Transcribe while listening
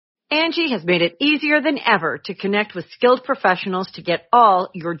Angie has made it easier than ever to connect with skilled professionals to get all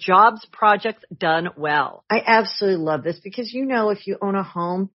your jobs projects done well. I absolutely love this because, if you own a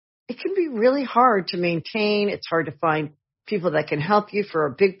home, it can be really hard to maintain. It's hard to find people that can help you for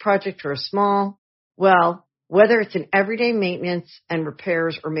a big project or a small. Well, whether it's in everyday maintenance and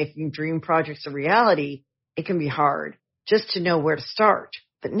repairs or making dream projects a reality, it can be hard just to know where to start.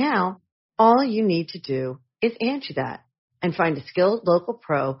 But now, all you need to do is Angie that and find a skilled local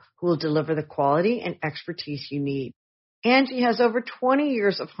pro who will deliver the quality and expertise you need. Angie has over 20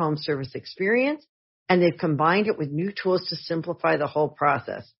 years of home service experience, and they've combined it with new tools to simplify the whole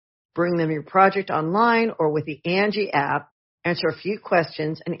process. Bring them your project online or with the Angie app, answer a few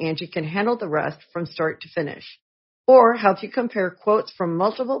questions, and Angie can handle the rest from start to finish. Or help you compare quotes from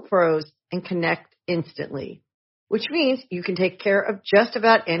multiple pros and connect instantly, which means you can take care of just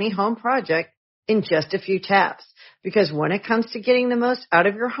about any home project in just a few taps. Because when it comes to getting the most out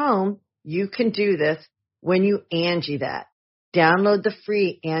of your home, you can do this when you Angie that. Download the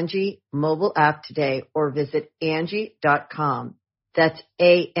free Angie mobile app today or visit Angie.com. That's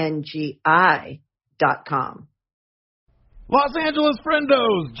ANGI.com. Los Angeles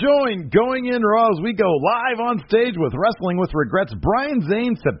friendos, join Going In Raw as we go live on stage with Wrestling with Regrets Brian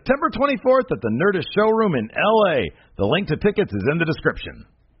Zane September 24th at the Nerdist Showroom in L.A. The link to tickets is in the description.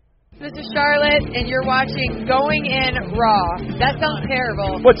 This is Charlotte, and you're watching Going In Raw. That sounds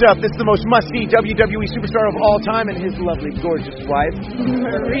terrible. What's up? This is the most must-see WWE superstar of all time and his lovely, gorgeous wife,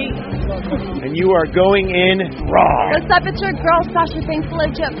 Marie. And you are going in Raw. What's up? It's your girl, Sasha Banks,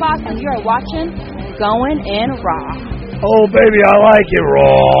 Legit Boss, and you are watching Going In Raw. Oh, baby, I like it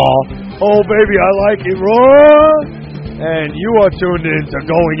raw. Oh, baby, I like it raw. And you are tuned in to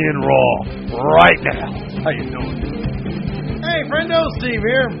Going In Raw right now. How you doing? Hey, friendo, Steve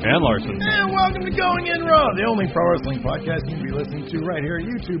here. And Larson. And welcome to Going In Raw, the only pro wrestling podcast you can be listening to right here at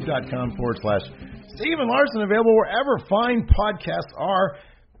youtube.com/Steve and Larson, available wherever fine podcasts are.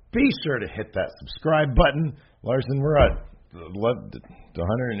 Be sure to hit that subscribe button. Larson, we're at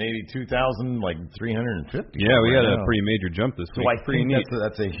 182,000, like 350. Yeah, we had a pretty major jump this week. So I think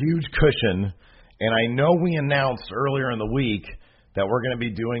that's a huge cushion. And I know we announced earlier in the week that we're going to be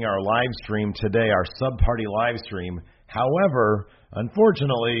doing our live stream today, our sub-party live stream. However,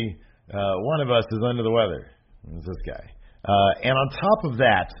 unfortunately, one of us is under the weather. It's this guy. And on top of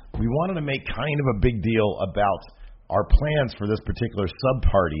that, we wanted to make kind of a big deal about our plans for this particular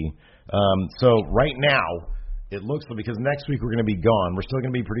sub-party. So right now, it looks like, because next week we're going to be gone, we're still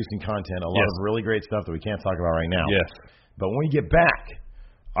going to be producing content, a lot of really great stuff that we can't talk about right now. Yes. But when we get back,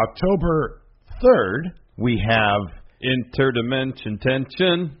 October 3rd, we have Interdimension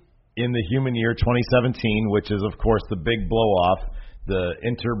Tension in the human year 2017, which is, of course, the big blow-off, the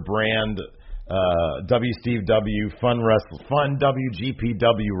Interbrand WCW Fun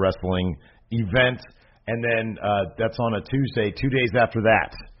WGPW Wrestling event. And then that's on a Tuesday, 2 days after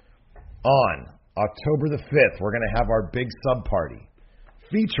that. On October the 5th, we're going to have our big sub-party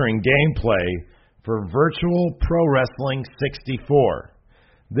featuring gameplay for Virtual Pro Wrestling 64.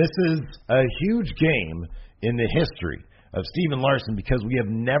 This is a huge game in the history of Steve and Larson because we have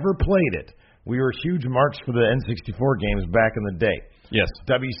never played it. We were huge marks for the N64 games back in the day. Yes.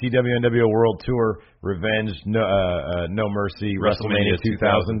 WCW NWO World Tour, Revenge, No Mercy, WrestleMania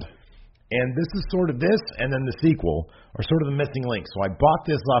 2000. And this is sort of this, and then the sequel are sort of the missing links. So I bought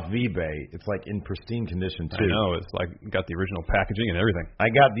this off eBay. It's like in pristine condition, too. I know. It's like got the original packaging and everything. I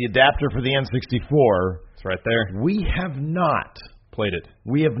got the adapter for the N64. It's right there. We have not played it.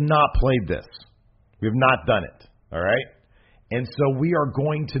 We have not played this. We have not done it. All right? And so we are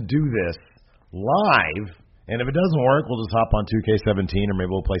going to do this live. And if it doesn't work, we'll just hop on 2K17 or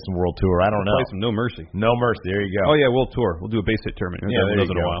maybe we'll play some World Tour. I don't know. Play some No Mercy. No Mercy. There you go. Oh, yeah, World Tour. We'll do a base hit tournament. Yeah, there you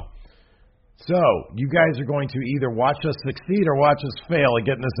go. In a while. So, you guys are going to either watch us succeed or watch us fail at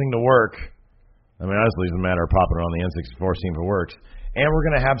getting this thing to work. I mean, honestly, it's a matter of popping it on the N64, seeing if it works. And we're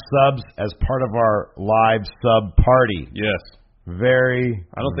going to have subs as part of our live sub party. Yes.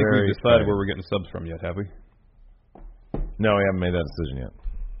 I don't think we've decided where we're getting subs from yet, have we? No, we haven't made that decision yet.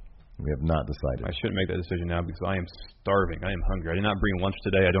 We have not decided. I shouldn't make that decision now because I am starving. I am hungry. I did not bring lunch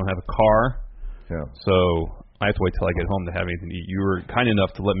today. I don't have a car. Yeah. So I have to wait till I get home to have anything to eat. You were kind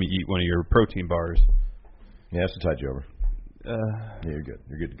enough to let me eat one of your protein bars. Yeah, that's to tide you over. Yeah, you're good.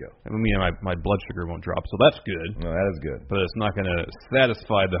 You're good to go. I mean, my blood sugar won't drop, so that's good. No, that is good. But it's not going to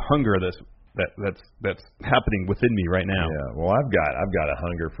satisfy the hunger that's happening within me right now. Yeah. Well, I've got a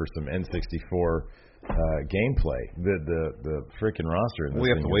hunger for some N64 gameplay. The freaking roster. In this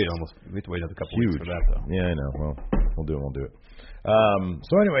we have to wait another couple weeks for that, though. Yeah, I know. Well, we'll do it.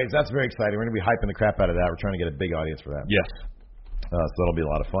 So, anyways, that's very exciting. We're going to be hyping the crap out of that. We're trying to get a big audience for that. Yes. So that'll be a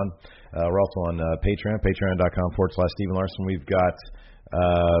lot of fun. We're also on Patreon, patreon.com/Stephen Larson. We've got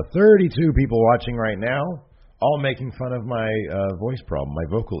 32 people watching right now, all making fun of my voice problem, my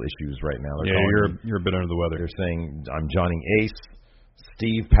vocal issues right now. You're a bit under the weather. They're saying I'm Johnny Ace,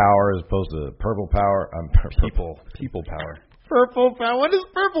 Steve Power as opposed to Purple Power. People Power. Purple Power? What is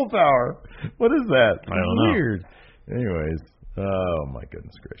Purple Power? What is that? I don't know. Weird. Anyways, oh my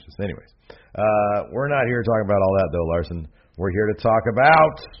goodness gracious. Anyways, we're not here to talk about all that though, Larson. We're here to talk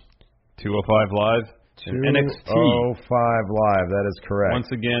about 205 Live and NXT. 205 Live, that is correct.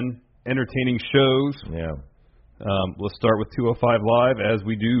 Once again, entertaining shows. Yeah. Let's start with 205 Live as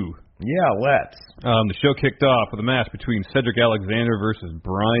we do. Yeah, let's. The show kicked off with a match between Cedric Alexander versus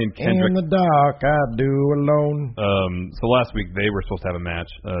Brian Kendrick. In the dark, I do alone. So last week they were supposed to have a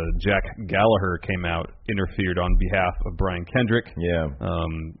match. Jack Gallagher came out, interfered on behalf of Brian Kendrick. Yeah.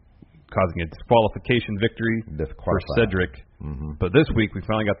 Causing a disqualification victory for Cedric. Mm-hmm. But this week we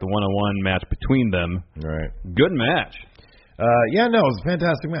finally got the one-on-one match between them. Right. Good match. It was a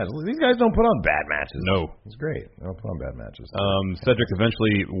fantastic match. These guys don't put on bad matches. No. It's great. They don't put on bad matches. Cedric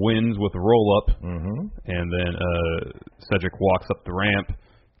eventually wins with a roll-up, mm-hmm. and then Cedric walks up the ramp.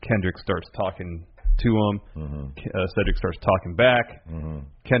 Kendrick starts talking to him. Mm-hmm. Cedric starts talking back. Mm-hmm.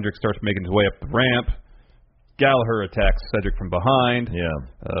 Kendrick starts making his way up the ramp. Gallagher attacks Cedric from behind. Yeah.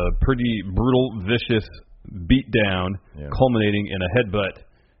 Pretty brutal, vicious beatdown, culminating in a headbutt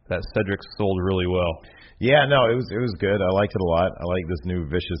that Cedric sold really well. Yeah, no, it was good. I liked it a lot. I like this new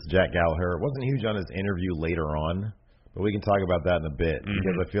vicious Jack Gallagher. It wasn't huge on his interview later on, but we can talk about that in a bit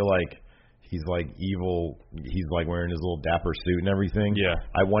because I feel like he's like evil. He's like wearing his little dapper suit and everything. Yeah.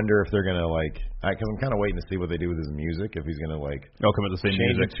 I wonder if they're gonna because I'm kind of waiting to see what they do with his music. If he's gonna come with the same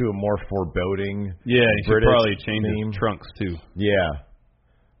change music it to a more foreboding. Yeah, he should British probably change theme. his trunks too. Yeah.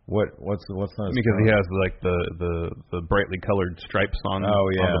 What's not his because trunk? he has like the brightly colored stripes on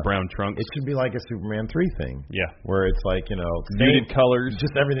the brown trunks. It should be like a Superman 3 thing. Yeah. Where it's like, muted colors.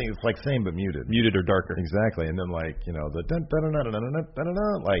 Just everything, it's like same but muted. Muted or darker. Exactly. And then the dun dun dun dun dun dun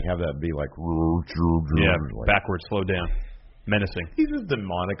dun like have that be like backwards, slow down. Menacing. He's just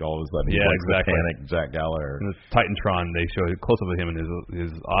demonic all of a sudden. Yeah, exactly. Panic Jack Gallagher. In the Titantron, they show a close up of him, and his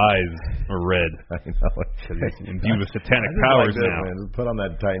eyes are red. I know. Because he's imbued with satanic powers now. Man. Just put on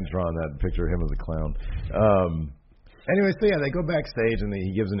that Titantron, that picture of him as a clown. Anyway, so they go backstage and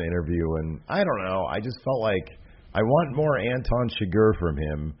he gives an interview, and I don't know. I just felt like I want more Anton Chigurh from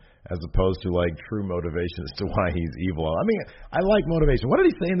him as opposed to like true motivation as to why he's evil. I mean, I like motivation. What did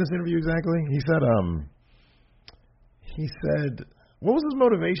he say in this interview exactly? He said, what was his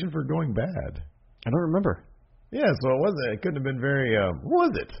motivation for going bad? I don't remember. Yeah, so it couldn't have been very, what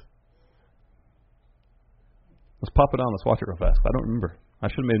was it? Let's pop it on. Let's watch it real fast. I don't remember.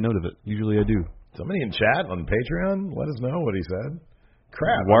 I should have made a note of it. Usually I do. Somebody in chat on Patreon, let us know what he said.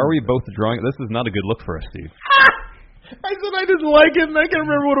 Crap. Why are we both drawing? This is not a good look for us, Steve. I said I didn't like it, and I can't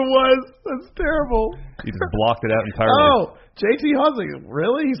remember what it was. That's terrible. You just blocked it out entirely. Oh, JT Hussey,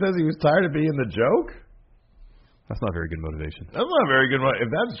 really? He says he was tired of being the joke? That's not very good motivation. That's not very good.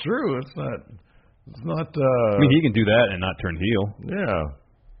 If that's true, it's not. I mean, he can do that and not turn heel. Yeah.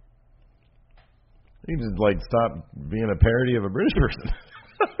 He can just stop being a parody of a British person.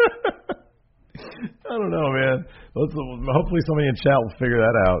 I don't know, man. Hopefully somebody in chat will figure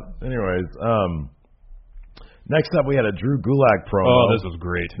that out. Anyways, next up we had a Drew Gulak promo. Oh, this was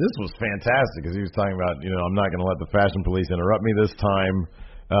great. This was fantastic because he was talking about, I'm not going to let the fashion police interrupt me this time.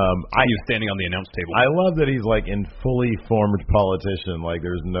 He was standing on the announce table. I love that he's in fully formed politician.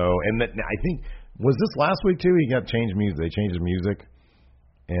 There's no, and that, I think was this last week too. He got changed music. They changed his music,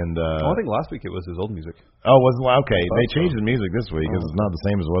 and I think last week it was his old music. Oh, was it? Okay, they changed his music this week because it's not the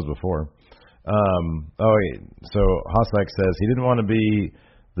same as it was before. So Hossack says he didn't want to be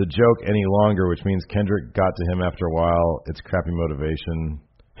the joke any longer, which means Kendrick got to him after a while. It's crappy motivation.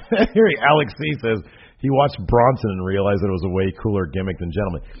 Here, Alex C says he watched Bronson and realized that it was a way cooler gimmick than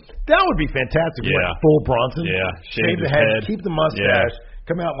Gentleman. That would be fantastic. Yeah. Full Bronson. Yeah. Shave the head, keep the mustache,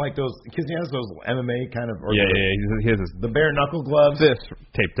 come out like those, because he has those MMA kind of. Or He has the bare knuckle gloves. This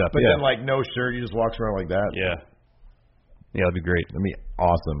taped up. But then no shirt, he just walks around like that. Yeah. Yeah, that'd be great. That'd be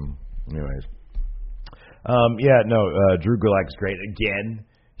awesome. Anyways. Drew Gulak's great. Again,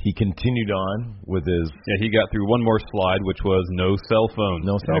 he continued on with his... Yeah, he got through one more slide, which was no cell phone.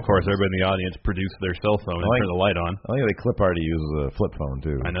 No cell phone. Of course, everybody in the audience produced their cell phone and turned the light on. I think the clip already uses a flip phone,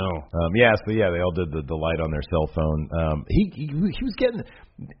 too. I know. They all did the light on their cell phone. He was getting...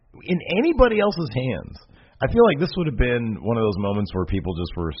 In anybody else's hands, I feel like this would have been one of those moments where people just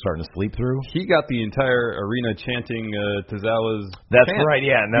were starting to sleep through. He got the entire arena chanting Tozawa's That's chant. right,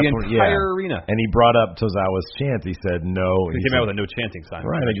 yeah. And that's the entire arena. And he brought up Tozawa's chant. He said no. He came out with a no chanting sign.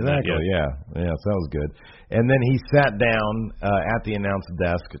 Right, exactly, yeah. So that was good. And then he sat down at the announce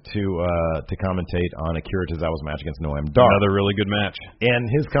desk to commentate on Akira Tozawa's match against Noam Dar. Another really good match. And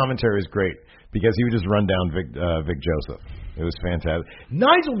his commentary is great because he would just run down Vic Joseph. It was fantastic.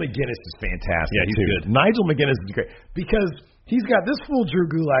 Nigel McGuinness is fantastic. Yeah, he's too. good. Nigel McGuinness is great because he's got this fool Drew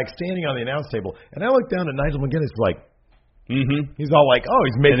Gulak standing on the announce table, and I look down at Nigel McGuinness like, he's all like, oh,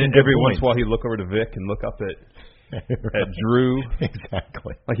 he's making. And then every once in a while he'd look over to Vic and look up at Drew.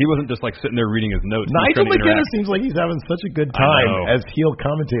 Exactly. Like he wasn't just like sitting there reading his notes. Nigel McGuinness seems like he's having such a good time as heel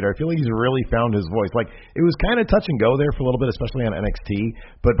commentator. I feel like he's really found his voice. Like it was kind of touch and go there for a little bit, especially on NXT.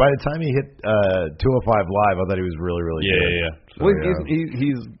 But by the time he hit 205 Live, I thought he was really, really good. Yeah. So, well,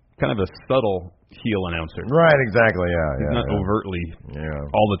 he's kind of a subtle heel announcer. Right, exactly. He's not overtly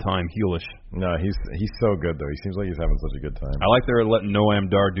all the time heelish. No, he's so good though. He seems like he's having such a good time. I like they're letting Noam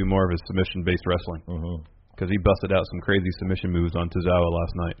Dar do more of his submission-based wrestling. Because he busted out some crazy submission moves on Tozawa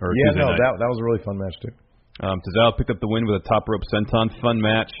last night. Tuesday night. That was a really fun match too. Tozawa picked up the win with a top rope senton. Fun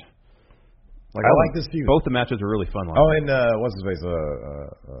match. I like this feud. Both the matches were really fun. And what's his face?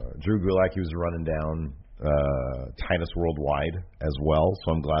 Drew Gulak, he was running down Titus Worldwide as well.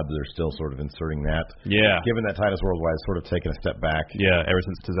 So I'm glad that they're still sort of inserting that. Yeah. Given that Titus Worldwide is sort of taken a step back. Yeah, ever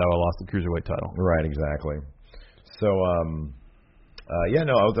since Tozawa lost the Cruiserweight title. Right, exactly. So,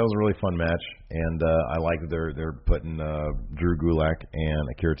 that was a really fun match, and I like that they're putting Drew Gulak and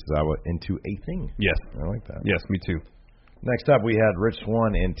Akira Tozawa into a thing. Yes. I like that. Yes, me too. Next up, we had Rich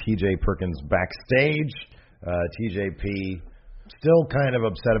Swann and T.J. Perkins backstage. TJP still kind of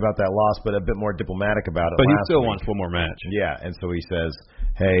upset about that loss, but a bit more diplomatic about it. But he still wants one more match. Yeah, and so he says,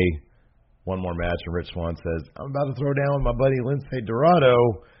 hey, one more match, and Rich Swann says, I'm about to throw down with my buddy Lince Dorado.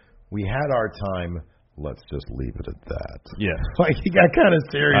 We had our time. Let's just leave it at that. Yeah. Like, he got kind of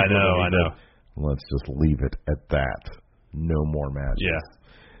serious. I know. Let's just leave it at that. No more matches. Yeah.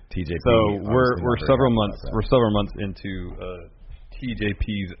 TJP. So we're several months into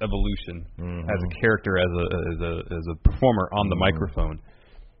TJP's evolution as a character, as a performer on the microphone.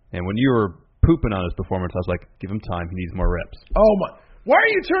 And when you were pooping on his performance, I was like, give him time. He needs more reps. Oh my. Why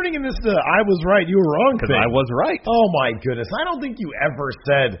are you turning in this I was right, you were wrong thing? Because I was right. Oh, my goodness. I don't think you ever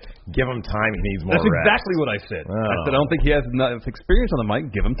said, give him time, he needs more reps. That's exactly what I said. Oh. I said, I don't think he has enough experience on the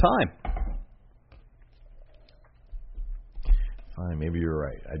mic. Give him time. Fine, maybe you're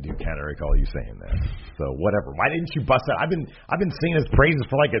right. I do kind of recall you saying that. So, whatever. Why didn't you bust that? I've been singing his praises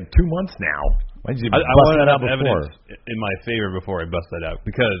for like 2 months now. Why didn't you bust that out before? In my favor before I bust that out.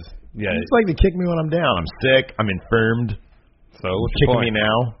 Because, it's like to kick me when I'm down. I'm sick. I'm infirmed. So what's kicking me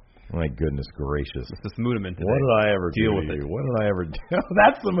now? My goodness gracious! It's this mood I'm in today. What did I ever deal do with to it? you? What did I ever do?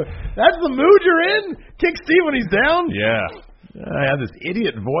 That's the mood you're in. Kick Steve when he's down. Yeah. I have this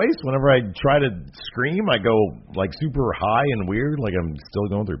idiot voice. Whenever I try to scream, I go like super high and weird, like I'm still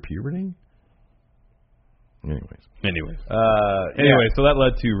going through puberty. Anyway, so that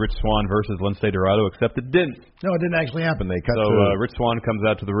led to Rich Swann versus Lince Dorado, except it didn't. No, it didn't actually happen. They cut. So Rich Swann comes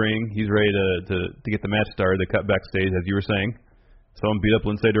out to the ring. He's ready to get the match started. They cut backstage, as you were saying. Someone beat up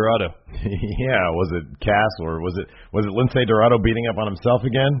Lince Dorado. Yeah, was it Cass or was it Lince Dorado beating up on himself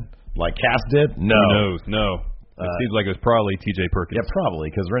again, like Cass did? No. Who knows? No. It seems like it was probably T.J. Perkins. Yeah, probably,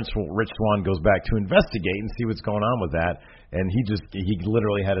 because Rich Swann goes back to investigate and see what's going on with that, and he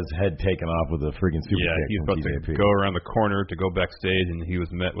literally had his head taken off with a freaking super kick. Yeah, he's about to go around the corner to go backstage, and he was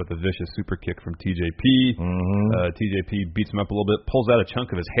met with a vicious super kick from TJP. TJP beats him up a little bit, pulls out a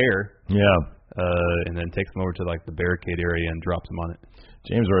chunk of his hair. Yeah. And then takes him over to like the barricade area and drops him on it.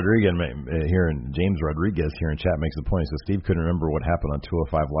 James Rodriguez here in chat makes the point. He says Steve couldn't remember what happened on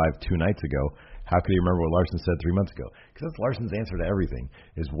 205 Live 2 nights ago. How could he remember what Larson said 3 months ago? Because that's Larson's answer to everything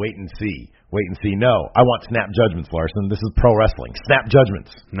is wait and see. Wait and see. No, I want snap judgments, Larson. This is pro wrestling. Snap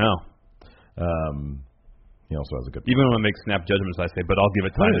judgments. No. He also has a good point. Even when I make snap judgments, I say, but I'll give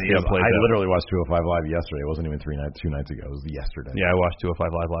it time to see how it plays out. I literally watched 205 Live yesterday. It wasn't even 2 nights ago. It was yesterday. Yeah, I watched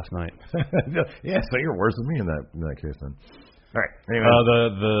 205 Live last night. Yeah, so you're worse than me in that case then. All right. Anyway.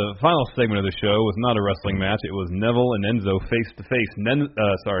 The final segment of the show was not a wrestling match. It was Neville and Enzo face to face.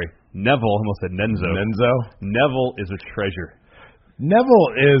 Neville almost said Nenzo. Neville is a treasure. Neville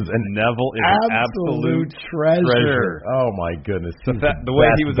is an absolute treasure. Oh my goodness! The way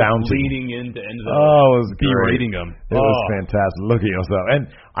he was leaning into Enzo, it was berating him. It was fantastic. Look at yourself, and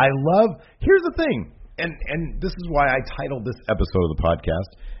I love. Here's the thing, and this is why I titled this episode of the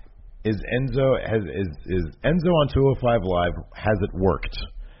podcast. Is Enzo on 205 Live? Has it worked?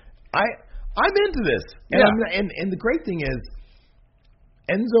 I'm into this. And, and the great thing is,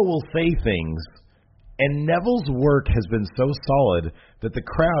 Enzo will say things, and Neville's work has been so solid that the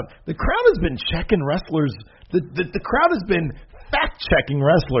crowd has been checking wrestlers. The crowd has been fact-checking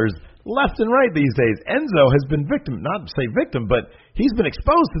wrestlers left and right these days. Enzo has been not say victim, but he's been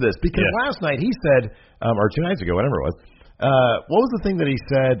exposed to this because last night he said, or 2 nights ago, whatever it was, what was the thing that he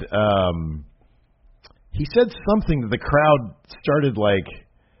said? He said something that the crowd started like,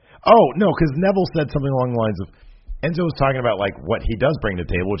 oh, no, because Neville said something along the lines of, Enzo was talking about like what he does bring to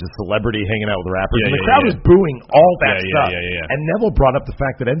the table, which is celebrity hanging out with rappers, and the crowd was booing all that stuff. And Neville brought up the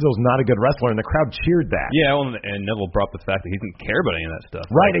fact that Enzo's not a good wrestler, and the crowd cheered that. Yeah, well, and Neville brought up the fact that he didn't care about any of that stuff.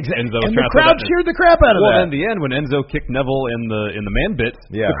 Right, exactly. And the crowd cheered the crap out of that. Well, in the end, when Enzo kicked Neville in the man bits,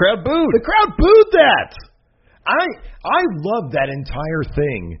 the crowd booed. The crowd booed that. I love that entire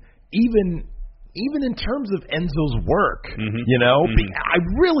thing, even in terms of Enzo's work. You know, I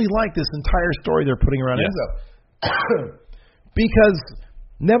really like this entire story they're putting around Enzo. Because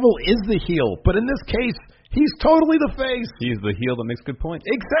Neville is the heel, but in this case, he's totally the face. He's the heel that makes good points.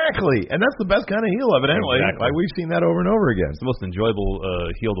 Exactly, and that's the best kind of heel, evidently. Exactly. Like we've seen that over and over again. It's the most enjoyable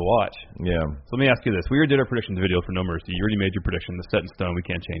heel to watch. Yeah. So let me ask you this: we already did our predictions video for No Mercy. You already made your prediction. It's set in stone. We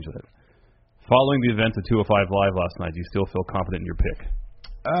can't change that. Following the events of 205 Live last night, do you still feel confident in your pick?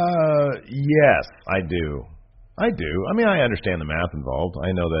 Yes, I do. I mean, I understand the math involved.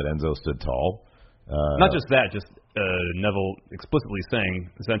 I know that Enzo stood tall. Not just that, just Neville explicitly saying,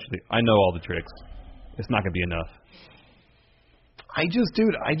 essentially, I know all the tricks. It's not going to be enough. I do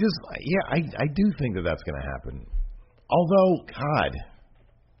think that that's going to happen. Although, God,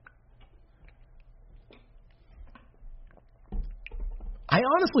 I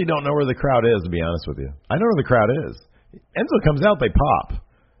honestly don't know where the crowd is, to be honest with you. I don't know where the crowd is. Enzo comes out, they pop.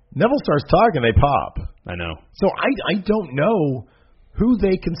 Neville starts talking, they pop. I know. So I don't know who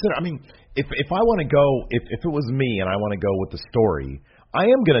they consider. I mean, if I want to go, if it was me and I want to go with the story, I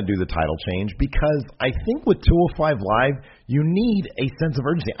am going to do the title change because I think with 205 Live, you need a sense of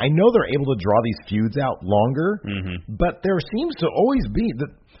urgency. I know they're able to draw these feuds out longer, but there seems to always be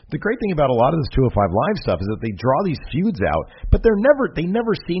the great thing about a lot of this 205 Live stuff is that they draw these feuds out, but they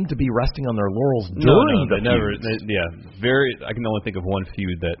never seem to be resting on their laurels during the feuds. I can only think of one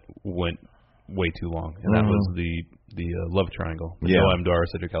feud that went way too long, and that was the love triangle. Noam Dar,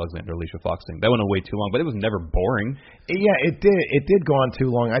 Cedric Alexander, Alicia Fox thing. That went on way too long, but it was never boring. Yeah, it did. It did go on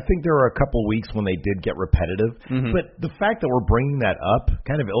too long. I think there were a couple weeks when they did get repetitive, but the fact that we're bringing that up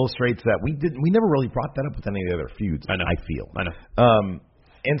kind of illustrates that we never really brought that up with any of the other feuds. I know.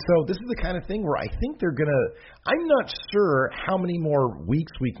 And so this is the kind of thing where I think they're going to – I'm not sure how many more weeks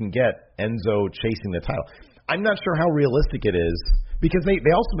we can get Enzo chasing the title. I'm not sure how realistic it is because they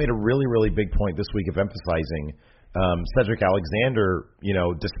also made a really, really big point this week of emphasizing Cedric Alexander,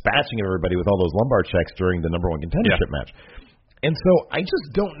 dispatching everybody with all those lumbar checks during the number one contendership match. And so I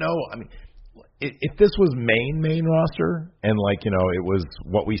just don't know. I mean, if this was main roster and it was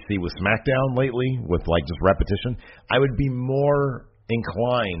what we see with SmackDown lately with just repetition, I would be more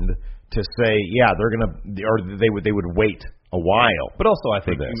inclined to say, they're gonna, or they would wait a while. But also, I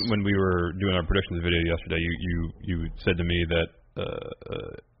think when we were doing our predictions video yesterday, you said to me that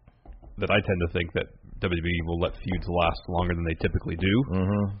that I tend to think that WWE will let feuds last longer than they typically do.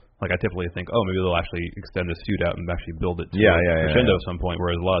 Like I typically think, maybe they'll actually extend this feud out and actually build it to crescendo at some point.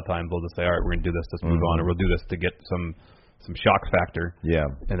 Whereas a lot of times they'll just say, all right, we're gonna do this, let's move on, or we'll do this to get some shock factor.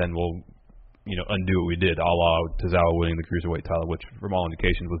 And then we'll undo what we did, a la Tozawa winning the Cruiserweight title, which from all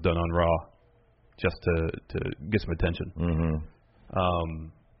indications was done on Raw just to get some attention.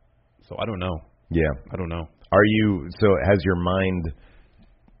 So I don't know. I don't know.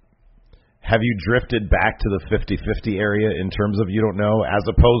 Have you drifted back to the 50-50 area in terms of you don't know, as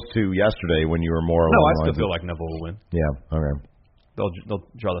opposed to yesterday when you were more along I still feel like Neville will win. Yeah, okay. They'll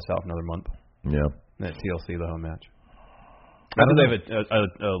draw this out for another month. Yeah. At TLC, the home match. I think they have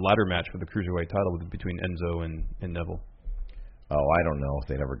a ladder match for the Cruiserweight title between Enzo and Neville. Oh, I don't know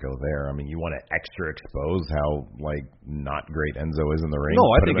if they'd ever go there. I mean, you want to extra expose how not great Enzo is in the ring? No,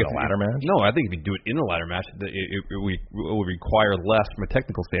 I think it's a ladder match. No, I think if you do it in a ladder match, it will require less from a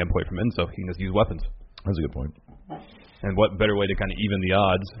technical standpoint from Enzo. He can just use weapons. That's a good point. And what better way to kind of even the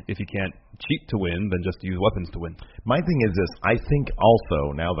odds if you can't cheat to win than just to use weapons to win? My thing is this. I think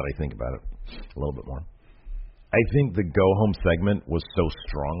also, now that I think about it a little bit more, I think the go-home segment was so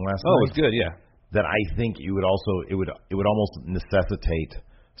strong last night. Oh, it was good, yeah. That I think it would almost necessitate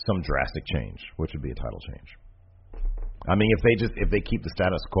some drastic change, which would be a title change. I mean, if they keep the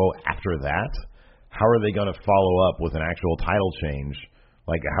status quo after that, how are they going to follow up with an actual title change?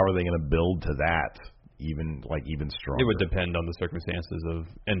 How are they going to build to that? even stronger. It would depend on the circumstances of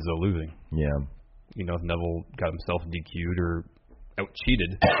Enzo losing. Yeah. You know, if Neville got himself DQ'd or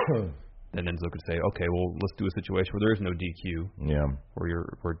out-cheated, then Enzo could say, okay, well, let's do a situation where there is no DQ. Yeah. Where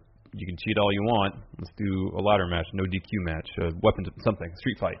you can cheat all you want. Let's do a ladder match, no DQ match, weapons, something,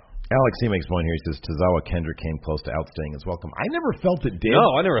 street fight. Alex C. makes one here. He says, Tozawa Kendrick came close to outstaying his welcome. I never felt it did.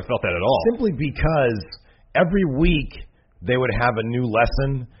 No, I never felt that at all. Simply because every week they would have a new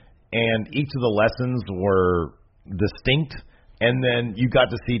lesson, and each of the lessons were distinct, and then you got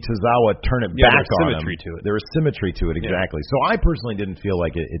to see Tozawa turn it back on him. Symmetry to it. There was symmetry to it, exactly. Yeah. So I personally didn't feel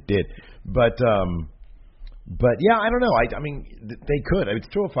like it did. But yeah, I don't know. I mean, they could. It's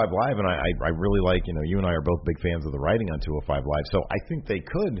 205 Live, and I really like, you and I are both big fans of the writing on 205 Live, so I think they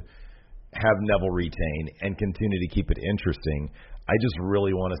could have Neville retain and continue to keep it interesting. I just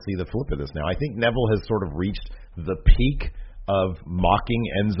really want to see the flip of this now. I think Neville has sort of reached the peak of mocking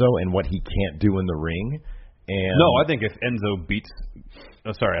Enzo and what he can't do in the ring. And no, I think if Neville beats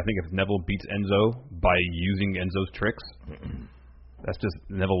Enzo by using Enzo's tricks, that's just,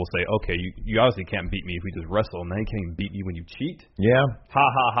 Neville will say, okay, you obviously can't beat me if we just wrestle, and then you can't even beat me when you cheat? Yeah. Ha,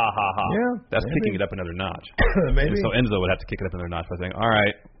 ha, ha, ha, ha. Yeah. That's kicking it up another notch. Maybe. And so Enzo would have to kick it up another notch by saying, all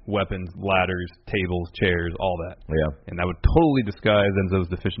right, weapons, ladders, tables, chairs, all that. Yeah. And that would totally disguise Enzo's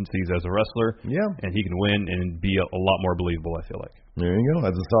deficiencies as a wrestler. Yeah. And he can win and be a lot more believable, I feel like. There you go.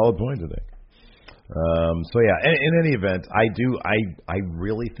 That's a solid point today. So yeah, in any event, I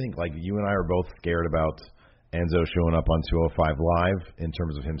really think, like, you and I are both scared about Enzo showing up on 205 Live in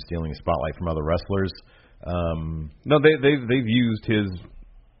terms of him stealing a spotlight from other wrestlers. No, they've used his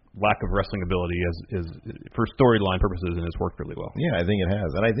lack of wrestling ability as for storyline purposes, and it's worked really well. Yeah, I think it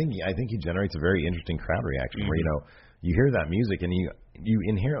has, and I think he generates a very interesting crowd reaction where you hear that music and you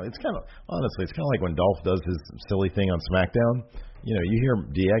inherently, it's kind of like when Dolph does his silly thing on SmackDown. You hear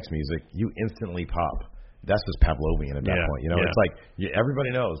DX music, you instantly pop. That's just Pavlovian at that point. It's like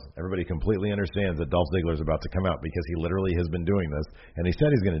everybody knows, everybody completely understands that Dolph Ziggler is about to come out because he literally has been doing this, and he said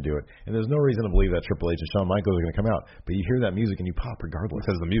he's going to do it. And there's no reason to believe that Triple H and Shawn Michaels are going to come out. But you hear that music and you pop regardless.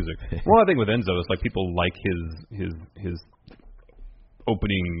 Because of the music. Well, I think with Enzo, it's like people like his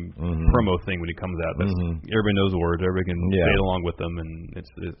opening promo thing when he comes out. Everybody knows the words, everybody can say it along with them, and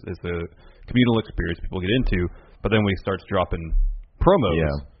it's a communal experience people get into. But then when he starts dropping promos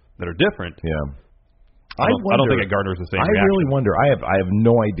that are different. Yeah. I don't think it garners the same reaction. Really wonder. I have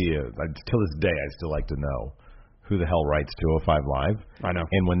no idea. Till this day, I still like to know who the hell writes 205 Live. I know.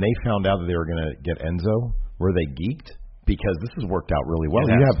 And when they found out that they were going to get Enzo, were they geeked? Because this has worked out really well.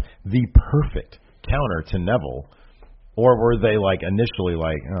 You have the perfect counter to Neville. Or were they like initially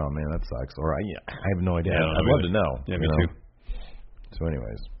like, oh man, that sucks? Or I have no idea. I'd love to know. Yeah, me too. So,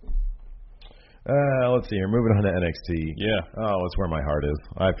 anyways. Let's see here. Moving on to NXT. Yeah. Oh, that's where my heart is.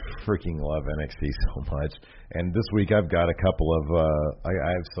 I freaking love NXT so much. And this week I've got a couple of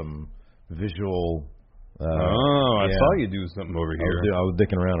I have some visual. I saw you do something over here. I was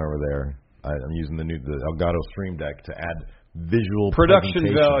dicking around over there. I'm using the Elgato Stream Deck to add visual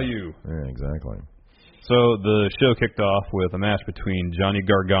production value. Yeah, exactly. So the show kicked off with a match between Johnny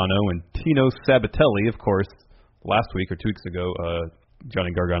Gargano and Tino Sabatelli. Of course, last week or 2 weeks ago,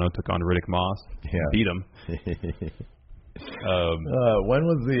 Johnny Gargano took on Riddick Moss, beat him. When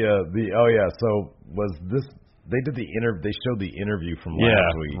was so was this? They did they showed the interview from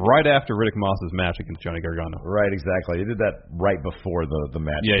last week. Right after Riddick Moss's match against Johnny Gargano. Right, exactly. They did that right before the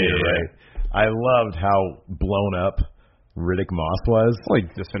match. Yeah. I loved how blown up Riddick Moss was. Well, he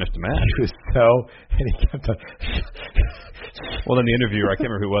just finished the match. He was and he kept on. Well, then the interviewer, I can't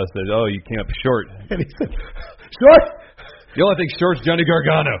remember who it was, said, "Oh, you came up short." And he said, "Short." The only thing short's Johnny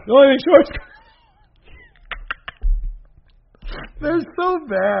Gargano. The only thing short's. They're so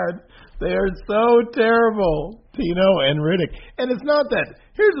bad. They are so terrible, Tino and Riddick. And it's not that.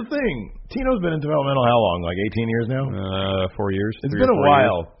 Here's the thing. Tino's been in developmental how long? Like 18 years now? 4 years. It's been a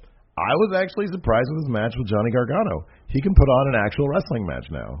while. Years. I was actually surprised with his match with Johnny Gargano. He can put on an actual wrestling match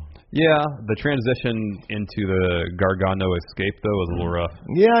now. Yeah, the transition into the Gargano escape, though, was a little rough.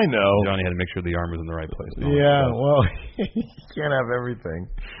 Yeah, I know. Johnny had to make sure the arm was in the right place. Yeah, well, you can't have everything.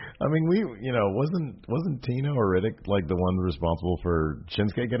 I mean, wasn't Tino or Riddick like the one responsible for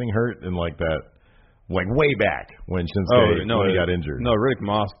Shinsuke getting hurt in like that, like way back when Shinsuke got injured? No, Riddick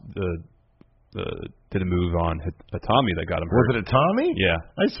Moss did a move on Tommy that got him hurt. Was it a Tommy? Yeah.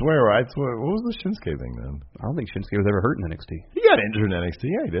 I swear. What was the Shinsuke thing then? I don't think Shinsuke was ever hurt in NXT. He got injured in NXT.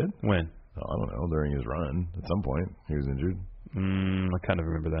 Yeah, he did. When? Oh, I don't know. During his run, at some point, he was injured. I kind of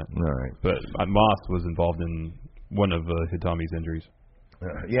remember that. All right. But Moss was involved in one of Hitomy's injuries.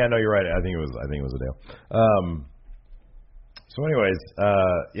 Yeah, no, you're right. I think it was a deal. So, anyways,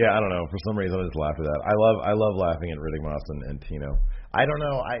 yeah, I don't know. For some reason, I just laugh at that. I love laughing at Riddick Moss and Tino. I don't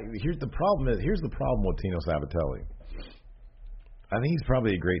know. Here's the problem with Tino Sabatelli. I think he's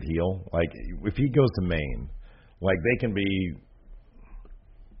probably a great heel. Like, if he goes to Maine, like, they can be.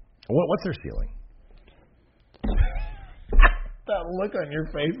 What's their ceiling? That look on your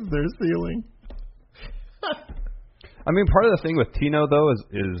face is their ceiling. I mean, part of the thing with Tino, though,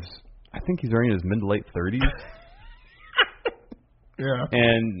 is I think he's already in his mid to late 30s. Yeah.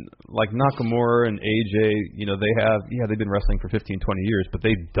 And like Nakamura and AJ, they've been wrestling for 15, 20 years, but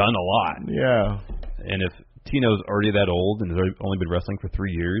they've done a lot. Yeah. And if Tino's already that old and has only been wrestling for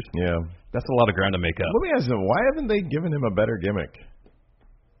 3 years, that's a lot of ground to make up. Let me ask you, why haven't they given him a better gimmick?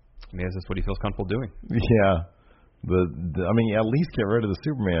 I mean, is this what he feels comfortable doing? Yeah. I mean, at least get rid of the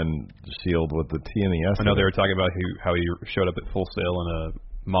Superman shield with the T and the S. I know they were talking about how he showed up at Full Sail in a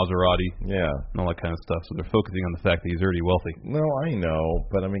Maserati. Yeah. And all that kind of stuff. So they're focusing on the fact that he's already wealthy. No, I know.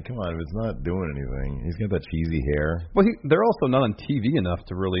 But, I mean, come on. If it's not doing anything. He's got that cheesy hair. Well, they're also not on TV enough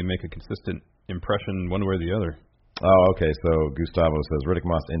to really make a consistent impression one way or the other. Oh, okay. So Gustavo says, Riddick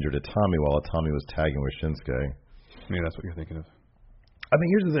Moss injured a Tommy while a Tommy was tagging with Shinsuke. Maybe that's what you're thinking of. I mean,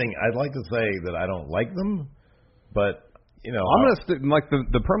 here's the thing. I'd like to say that I don't like them, but, I'm going to like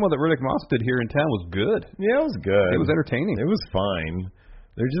the promo that Riddick Moss did here in town was good. Yeah, it was good. It was entertaining. It was fine.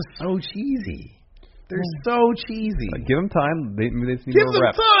 They're just so cheesy. They're so cheesy. Give them time. Maybe they just need more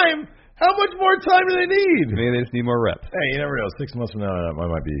reps. Give them time! How much more time do they need? Maybe they just need more reps. Hey, you never know. 6 months from now, I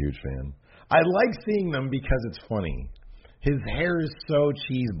might be a huge fan. I like seeing them because it's funny. His hair is so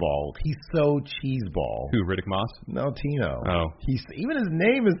cheeseball. He's so cheeseball. Who, Riddick Moss? No, Tino. Oh. Even his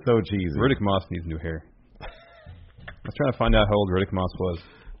name is so cheesy. Riddick Moss needs new hair. I was trying to find out how old Riddick Moss was.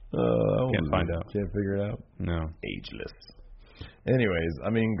 Can't find out. Can't figure it out? No. Ageless. Anyways,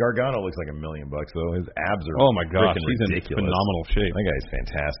 I mean, Gargano looks like $1 million though. His abs are oh my gosh, he's ridiculous. In phenomenal shape. That guy's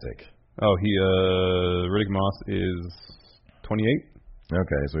fantastic. Oh, Riddick Moss is 28.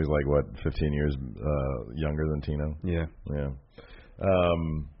 Okay, so he's like what, 15 years younger than Tino? Yeah. Yeah.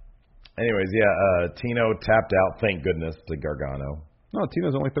 Anyways, Tino tapped out. Thank goodness to Gargano. No,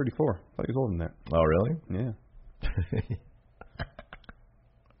 Tino's only 34. I thought he was older than that. Oh, really? Yeah.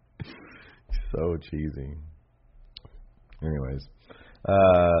 So cheesy. Anyways,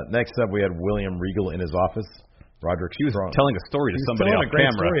 next up we had William Regal in his office. Roderick He was Strong. telling a story to somebody off off camera.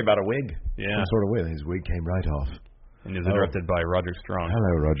 camera. Story about a wig. Yeah. Some sort of wig. His wig came right off. And he was interrupted by Roderick Strong.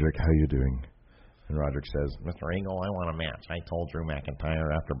 Hello, Roderick. How you doing? And Roderick says, Mr. Regal, I want a match. I told Drew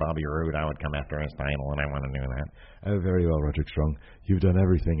McIntyre after Bobby Roode I would come after his title, and I want to do that. Oh, very well, Roderick Strong. You've done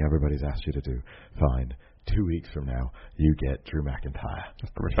everything everybody's asked you to do. Fine. 2 weeks from now, you get Drew McIntyre.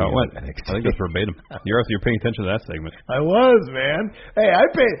 That's pretty much how it went. I think that's verbatim. You're paying attention to that segment. I was, man. Hey, I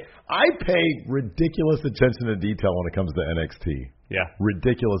pay ridiculous attention to detail when it comes to NXT. Yeah.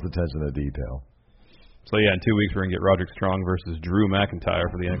 Ridiculous attention to detail. So, yeah, in 2 weeks, we're going to get Roderick Strong versus Drew McIntyre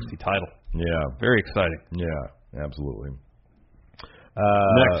for the NXT title. Yeah. Very exciting. Yeah, absolutely.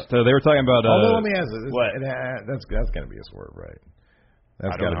 Next, they were talking about... let me ask you. That's got to be a swerve, right?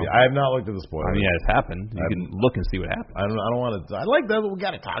 That's got to be. I have not looked at the spoilers. I mean, yeah, it's happened. You can look and see what happened. I don't want to. I like that. We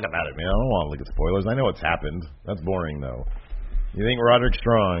got to talk about it, man. I don't want to look at spoilers. I know what's happened. That's boring, though. You think Roderick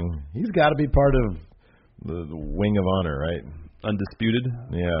Strong? He's got to be part of the Wing of Honor, right? Undisputed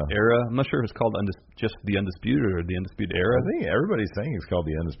era. I'm not sure if it's called just the Undisputed or the Undisputed Era. I think everybody's saying it's called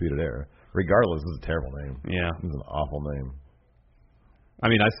the Undisputed Era. Regardless, it's a terrible name. Yeah. It's an awful name.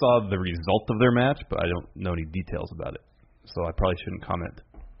 I mean, I saw the result of their match, but I don't know any details about it. So I probably shouldn't comment.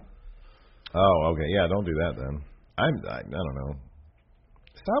 Oh, okay. Yeah, don't do that then. I don't know.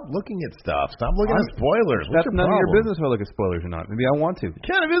 Stop looking at stuff. Stop looking at spoilers. What's That's your none problem? of your business if I look at spoilers or not. Maybe I want to. It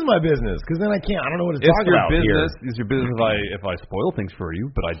kind of is my business, because then I can't. I don't know what to talk about here. It's your business if I spoil things for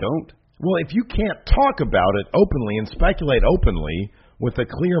you, but I don't. Well, if you can't talk about it openly and speculate openly with a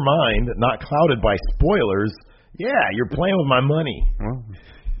clear mind, not clouded by spoilers, yeah, you're playing with my money. Well,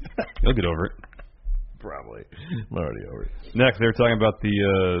 you'll get over it. Probably. I'm already over it. Next, they were talking about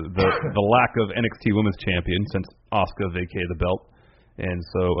the lack of NXT Women's Champion since Asuka vacated the belt. And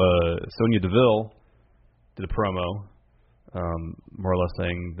so Sonya Deville did a promo more or less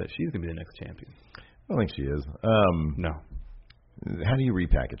saying that she's going to be the next champion. I don't think she is. No. How do you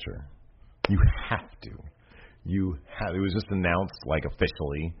repackage her? You have to. It was just announced, like,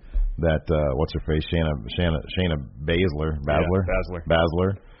 officially that, what's her face? Shayna Baszler. Yeah,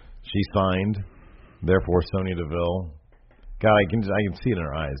 Baszler. She signed. Therefore, Sonya Deville. God, I can see it in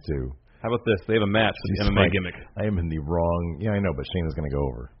her eyes, too. How about this? They have a match with the MMA gimmick. I am in the wrong... Yeah, I know, but Shayna's going to go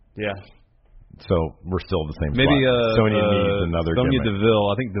over. Yeah. So, we're still in the same Maybe, spot. Sonya needs another Sonya gimmick.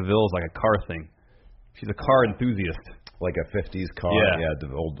 Deville. I think Deville is like a car thing. She's a car enthusiast. Like a 50s car. Yeah.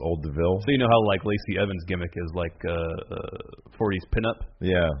 Old DeVille. So you know how like Lacey Evans' gimmick is like 40s pinup?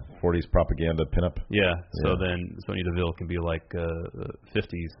 Yeah, 40s propaganda pinup. Yeah. So then Sonya Deville can be like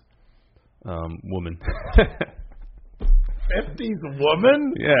 50s woman. 50s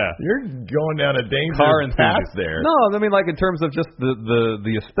woman? Yeah. You're going down a dangerous Car path enthusiast. there. No, I mean like in terms of just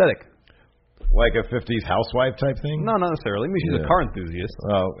the aesthetic. Like a 50s housewife type thing? No, not necessarily. I mean, she's a car enthusiast.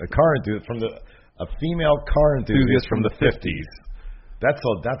 A car enthusiast a female car enthusiast from the 50s. That's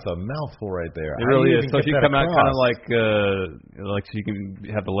a mouthful right there. It really is. So she come out kind of like she can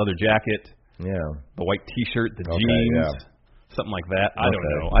have the leather jacket, the white T-shirt, the jeans, something like that. I don't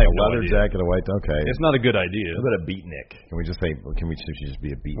know. I have a leather jacket, a white. Okay, it's not a good idea. What about a beatnik? Can we just say? Should she just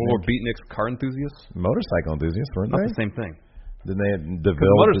be a beatnik? Well, were beatniks car enthusiasts? Motorcycle enthusiasts, weren't not they? the same thing. Then they had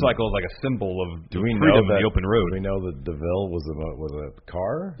DeVille. Motorcycle is like a symbol of freedom in the open road. Do we know that DeVille was a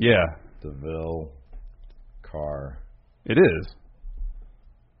car? Yeah. DeVille car. It is.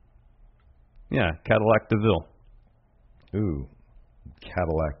 Yeah, Cadillac DeVille. Ooh,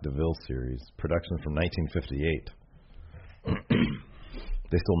 Cadillac DeVille series. Production from 1958.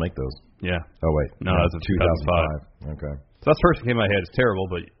 They still make those. Yeah. Oh, wait. No, that's 2005. Okay. So that's the first thing came in my head. It's terrible,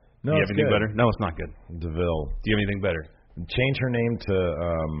 but do you have anything good. better? No, it's not good. DeVille. Do you have anything better? Change her name to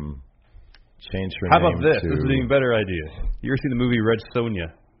How about this? This is an even better idea. You ever seen the movie Red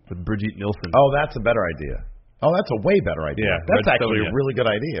Sonja with Brigitte Nielsen? Oh, that's a better idea. Oh, that's a way better idea. Yeah, that's Red actually Sonja. a really good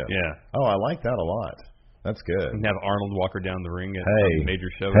idea. Yeah. Oh, I like that a lot. That's good. And have Arnold walk her down the ring at a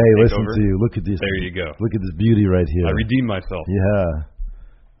major show. Hey, listen to you. Look at this. There you go. Look at this beauty right here. I redeemed myself. Yeah.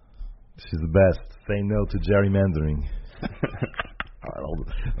 She's the best. Say no to gerrymandering.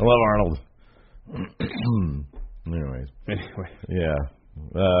 Arnold. I love Arnold. Anyway. Yeah.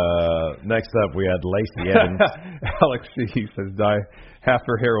 Next up, we had Lacey Evans. Alex C. says, dye half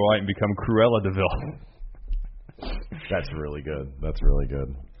her hair white and become Cruella DeVille. That's really good. That's really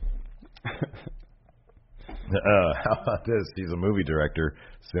good. How about this? She's a movie director,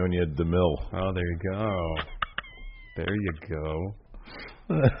 Sonya DeMille. Oh, there you go. There you go.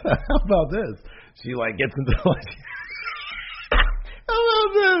 How about this? She gets into How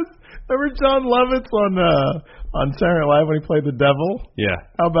about this? Remember John Lovitz on Saturday Night Live when he played the devil? Yeah.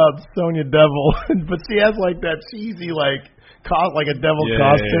 How about Sonya Devil? But she has that cheesy like a devil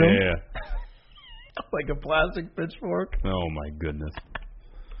costume. Yeah. Like a plastic pitchfork. Oh my goodness.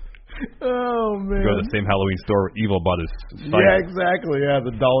 Oh man. Go to the same Halloween store where Evil bought his site. Yeah, exactly. Yeah,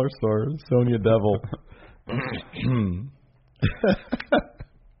 the dollar store. Sonya Devil.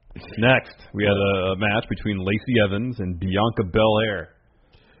 Next, we had a match between Lacey Evans and Bianca Belair.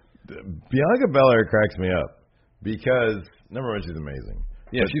 Bianca Belair cracks me up because number one, she's amazing.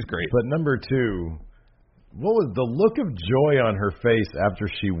 Yeah, she's great. But number two, what was the look of joy on her face after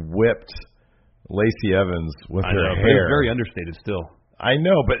she whipped Lacey Evans with her hair? It was very understated still. I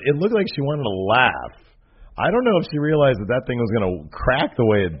know, but it looked like she wanted to laugh. I don't know if she realized that thing was going to crack the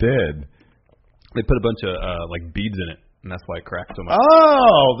way it did. They put a bunch of beads in it, and that's why it cracked so much.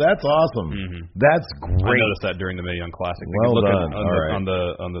 Oh, that's awesome. Mm-hmm. That's great. I noticed that during the Mae Young Classic. Well done.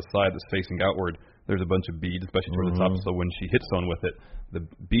 On the side that's facing outward, there's a bunch of beads, especially toward the top. So when she hits someone with it, the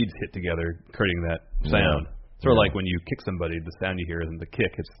beads hit together, creating that sound. Sort of like when you kick somebody, the sound you hear isn't the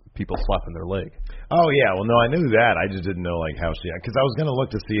kick; it's people slapping their leg. Oh yeah, well no, I knew that. I just didn't know how she, because I was gonna look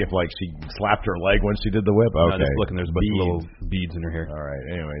to see if she slapped her leg when she did the whip. Okay, no, just looking, there's a bunch of little beads in her hair. All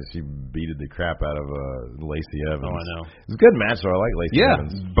right. Anyway, she beated the crap out of Lacey Evans. Oh, I know. It's a good match though. I like Lacey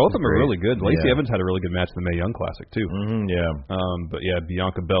Evans. Yeah, both of them are really good. Lacey Evans had a really good match in the Mae Young Classic too. Mm-hmm, yeah. But yeah,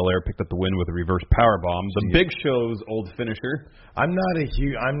 Bianca Belair picked up the win with a reverse powerbomb. The Big Show's old finisher. I'm not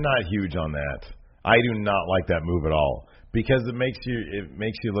huge on that. I do not like that move at all because it makes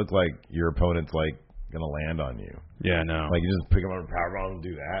you look like your opponent's gonna land on you. Yeah, no. You just pick them up with a powerbomb and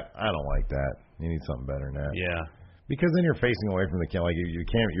do that. I don't like that. You need something better than that. Yeah. Because then you're facing away from the camera.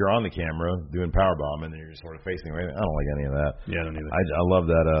 You're on the camera doing powerbomb, and then you're just sort of facing away. I don't like any of that. Yeah, I don't either. I love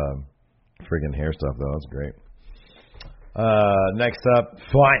that friggin' hair stuff though. That's great. Next up,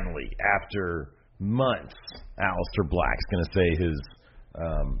 finally, after months, Aleister Black's gonna say his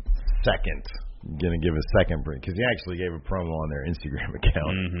gonna give a second break because he actually gave a promo on their Instagram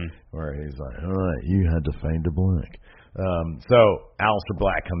account where he's like, "All right, you had to fade to black." So Aleister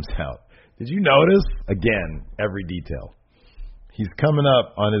Black comes out. Did you notice again every detail? He's coming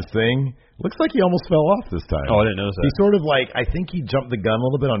up on his thing. Looks like he almost fell off this time. Oh, I didn't notice that. He sort of I think he jumped the gun a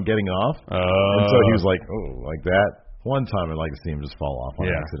little bit on getting off, and so he was like, "Oh, like that." One time I'd like to see him just fall off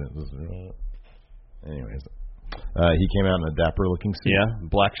on accident. Anyways. He came out in a dapper-looking suit. Yeah,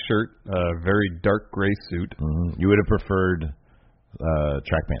 black shirt, very dark gray suit. Mm-hmm. You would have preferred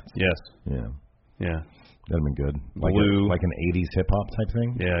track pants. Yes. Yeah. Yeah. That'd have been good. Blue. Like an 80s hip-hop type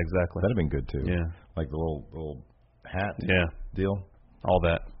thing? Yeah, exactly. That'd have been good, too. Yeah. Like the little hat deal. All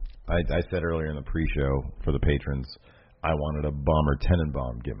that. I said earlier in the pre-show for the patrons, I wanted a Bomber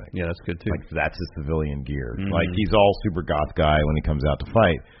Tenenbaum gimmick. Yeah, that's good, too. Like, that's his civilian gear. Mm-hmm. Like, he's all super goth guy when he comes out to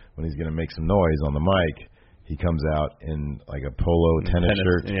fight. When he's going to make some noise on the mic, he comes out in, like, a polo tennis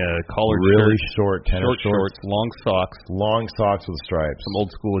shirt. Yeah, collared really shirt. short tennis shorts. Long socks. Long socks with stripes. Some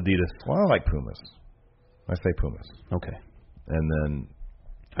old school Adidas. Well, I like Pumas. I say Pumas. Okay. And then...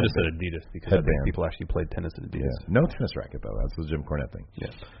 I just said Adidas because I think people actually played tennis at Adidas. Yeah. No tennis racket, though. That's the Jim Cornette thing.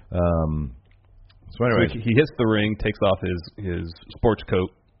 Yes. So anyway... So he hits the ring, takes off his sports coat,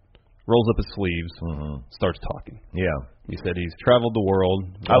 rolls up his sleeves, starts talking. Yeah. He said he's traveled the world.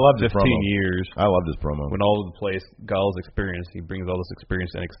 I loved his 15 promo. years. I loved his promo. When all over the place, got all this experience. He brings all this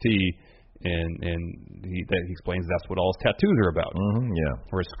experience to NXT, and he explains that's what all his tattoos are about.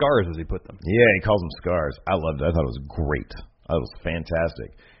 Yeah. Or his scars, as he put them. Yeah, he calls them scars. I loved it. I thought it was great. That was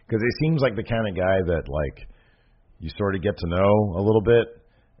fantastic. Because he seems like the kind of guy that, like, you sort of get to know a little bit,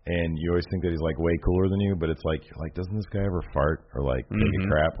 and you always think that he's, like, way cooler than you, but it's like, doesn't this guy ever fart or, like, take a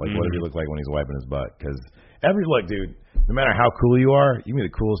crap? Like, what does he look like when he's wiping his butt? Because look, dude, no matter how cool you are, you can be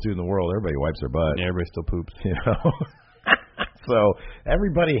the coolest dude in the world, everybody wipes their butt. Yeah, everybody still poops. You know? So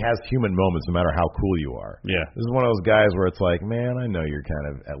everybody has human moments no matter how cool you are. Yeah. This is one of those guys where it's like, man, I know you're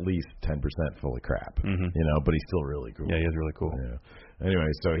kind of at least 10% full of crap, you know, but he's still really cool. Yeah, he is really cool. Yeah. Anyway,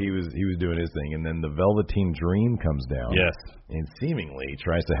 so he was doing his thing, and then the Velveteen Dream comes down. Yes. And seemingly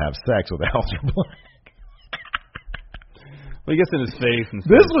tries to have sex with Aleister Black. Well, he gets in his face. And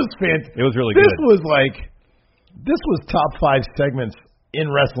This was fantastic. It was really good. This was top 5 segments in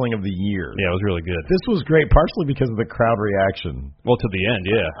wrestling of the year. Yeah, it was really good. This was great, partially because of the crowd reaction. Well, to the end,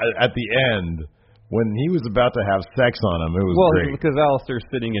 yeah. At the end, when he was about to have sex on him, it was great. Well, because Aleister's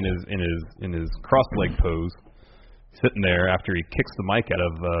sitting in his cross-leg pose, sitting there after he kicks the mic out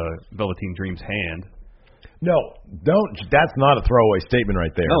of Velveteen Dream's hand. No, don't. That's not a throwaway statement right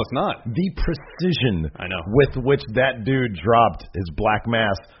there. No, it's not. The precision I know. with which that dude dropped his black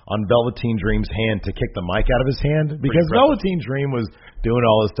mass on Velveteen Dream's hand to kick the mic out of his hand, because Velveteen Dream was doing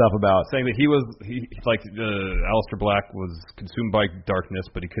all this stuff about saying that he Aleister Black was consumed by darkness,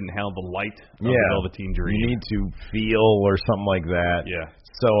 but he couldn't handle the light of the Velveteen Dream. You need to feel or something like that. Yeah.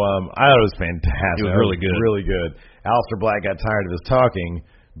 So I thought it was fantastic. It was really good. Really good. Aleister Black got tired of his talking.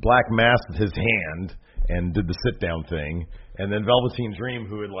 Black masked his hand and did the sit-down thing. And then Velveteen Dream,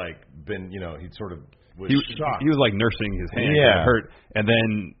 who had, like, been, you know, he sort of was shocked. He was, like, nursing his hand. Yeah. Hurt. And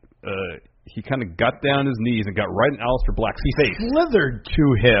then he kind of got down his knees and got right in Aleister Black's face. Slithered to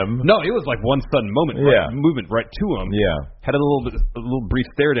him. No, it was like one sudden moment. Movement right to him. Yeah. Had a little brief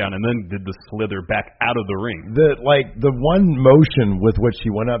stare down, and then did the slither back out of the ring. The one motion with which he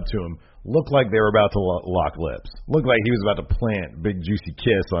went up to him looked like they were about to lock lips. Looked like he was about to plant a big juicy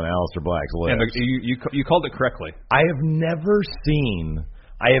kiss on Aleister Black's lips. And you called it correctly. I have never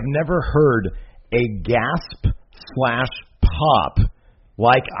heard a gasp / pop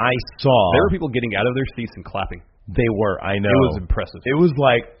like I saw. There were people getting out of their seats and clapping. They were, I know. It was impressive. It was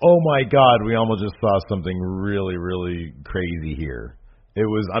like, oh my God, we almost just saw something really, really crazy here. It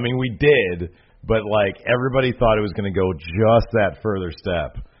was, I mean, we did, but like everybody thought it was going to go just that further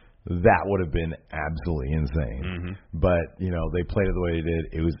step. That would have been absolutely insane. But, you know, they played it the way they did.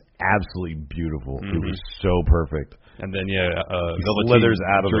 It was absolutely beautiful. It was so perfect. And then, Velveteen slithers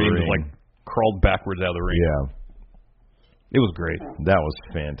out of the Dream ring. like crawled backwards out of the ring. Yeah. It was great. That was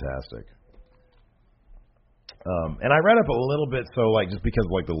fantastic. And I read up a little bit, so like just because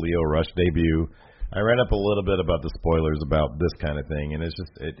of like the Lio Rush debut, I read up a little bit about the spoilers about this kind of thing, and it's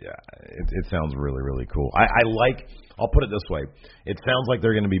just it sounds really, really cool. I'll put it this way, it sounds like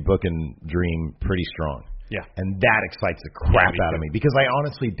they're going to be booking Dream pretty strong. Yeah. And that excites the crap out of me, because I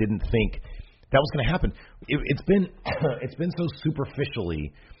honestly didn't think that was going to happen. It's been so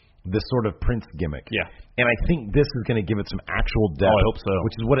superficially this sort of Prince gimmick. Yeah. And I think this is going to give it some actual depth. Oh, I hope so.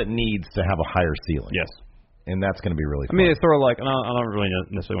 Which is what it needs to have a higher ceiling. Yes. And that's going to be really fun. I mean, it's sort of like, I don't really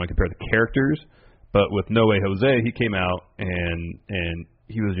necessarily want to compare the characters, but with No Way Jose, he came out and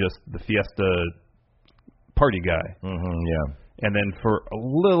he was just the Fiesta party guy. Yeah. And then for a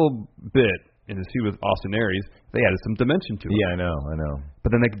little bit, and to see with Austin Aries, they added some dimension to it. Yeah, I know. But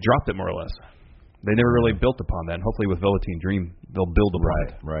then they dropped it more or less. They never really built upon that, and hopefully with Velveteen Dream, they'll build upon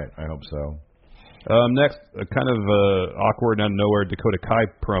it. Right, I hope so. Next, a kind of awkward, out of nowhere Dakota Kai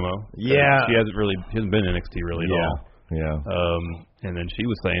promo. Yeah. She hasn't been in NXT really at all. Yeah. And then she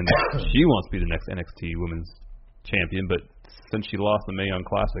was saying that she wants to be the next NXT Women's Champion, but since she lost the Mae Young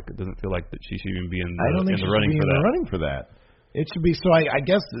Classic, it doesn't feel like that she should even be in the running for that. It should be. So I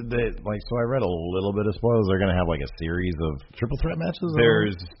guess that so I read a little bit of spoilers. They're going to have like a series of triple threat matches.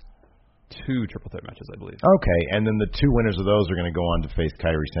 There's 2 triple threat matches, I believe. Okay, and then the 2 winners of those are going to go on to face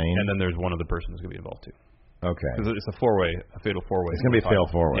Kairi Sane. And then there's one other person that's going to be involved too. Okay. Because it's a 4-way, a fatal 4-way. It's going to be a fatal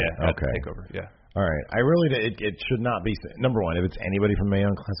 4-way. Yeah. Okay. Takeover. Yeah. All right. I really it should not be number one. If it's anybody from Mae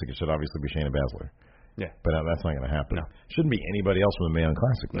Young Classic, it should obviously be Shayna Baszler. Yeah. But that's not going to happen. No. Shouldn't be anybody else from the Mae Young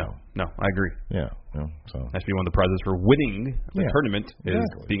Classic, though. No, I agree. Yeah. No, so That should be one of the prizes for winning the tournament is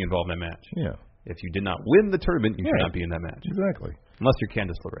being involved in that match. Yeah. If you did not win the tournament, you should not be in that match. Exactly. Unless you're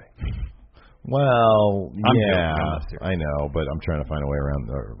Candice LeRae. Well, I'm I know, but I'm trying to find a way around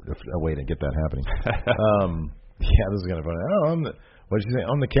a way to get that happening. Yeah, this is kind of funny. Oh, what did you say?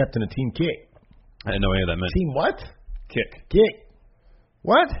 I'm the captain of Team Kick. I didn't know any of that meant. Team what? Kick.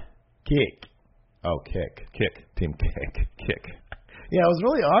 What? Kick. Oh, Kick. Team Kick. Yeah, it was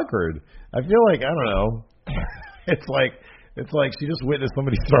really awkward. I feel like, I don't know. It's like she just witnessed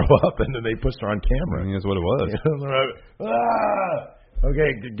somebody throw up and then they pushed her on camera. I mean, that's what it was.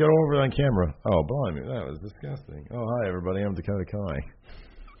 Okay, go over on camera. Oh, blimey, that was disgusting. Oh, hi, everybody. I'm Dakota Kai.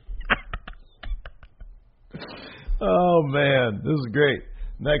 Oh, man. This is great.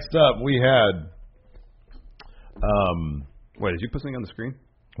 Next up, we had... Wait, did you put something on the screen?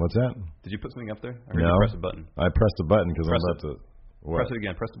 What's that? Did you put something up there? I heard No. you press a button. I pressed a button because I'm about to... What? Press it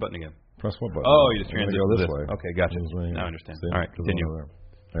again. Press the button again. Press what button? Oh, you just I'm gonna transitioned go this way. Okay, gotcha. Now I understand. All right, continue.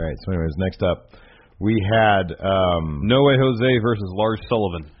 All right, so anyways, next up, we had... No Way Jose versus Lars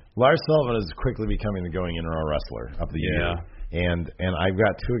Sullivan. Lars Sullivan is quickly becoming the Going In Raw wrestler of the year. And I've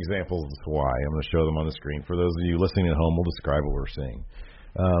got 2 examples as to why. I'm going to show them on the screen. For those of you listening at home, we'll describe what we're seeing.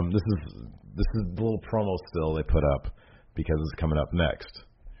 This is the little promo still they put up because it's coming up next.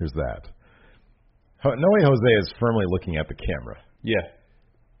 Here's that. No Way Jose is firmly looking at the camera. Yeah.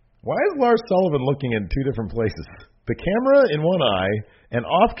 Why is Lars Sullivan looking in 2 different places? The camera in one eye and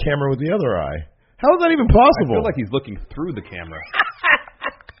off camera with the other eye. How is that even possible? I feel like he's looking through the camera.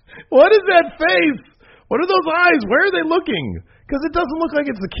 What is that face? What are those eyes? Where are they looking? Because it doesn't look like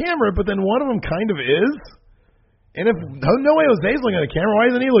it's the camera, but then one of them kind of is. And if No Way Jose's looking at the camera,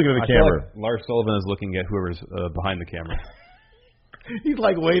 why isn't he looking at the camera? Feel like Lars Sullivan is looking at whoever's behind the camera. He's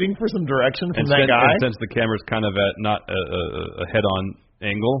like waiting for some direction from that guy. And since the camera's kind of at not a head-on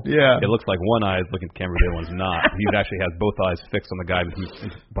angle, it looks like one eye is looking at the camera, the other one's not. He actually has both eyes fixed on the guy who's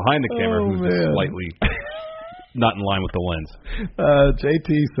behind the camera, who's just slightly not in line with the lens. JT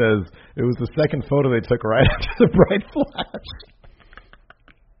says it was the second photo they took right after the bright flash.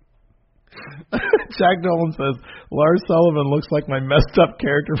 Jack Nolan says Lars Sullivan looks like my messed up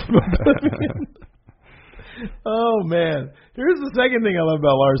character from Oblivion. Oh, man. Here's the second thing I love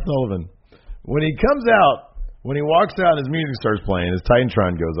about Lars Sullivan. When he comes out, when he walks out and his music starts playing, his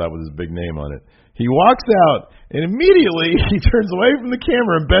Titantron goes out with his big name on it. He walks out, and immediately he turns away from the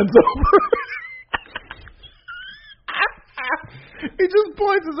camera and bends over. He just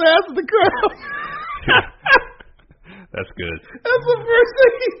points his ass at the crowd. That's good. That's the first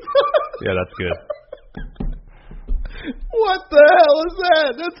thing he does. Yeah, that's good. What the hell is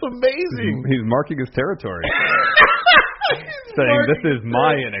that? That's amazing. He's marking his territory. Saying, this is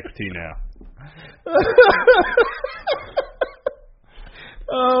my NXT now.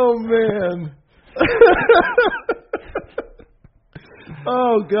 Oh, man.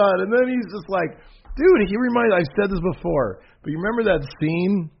 Oh, God. And then he's just like, dude, I've said this before, but you remember that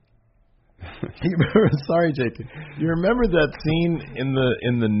scene? Sorry, JT. You remember that scene in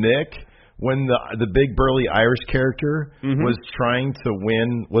the Nick when the big burly Irish character was trying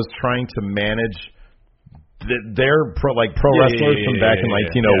to manage their pro wrestlers from back in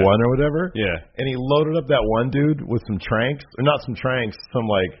 1901 or whatever. Yeah. And he loaded up that one dude with some tranks, or not some tranks, some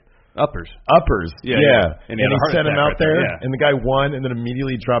uppers. Yeah. And he sent him out there, and the guy won, and then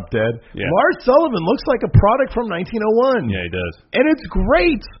immediately dropped dead. Yeah. Lars Sullivan looks like a product from 1901. Yeah, he does. And it's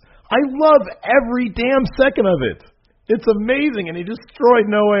great. I love every damn second of it. It's amazing, and he destroyed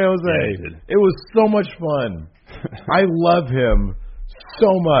No Way Jose. Yeah, he did. It was so much fun. I love him so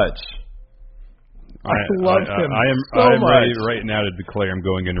much. I love him so much. I am ready right now to declare him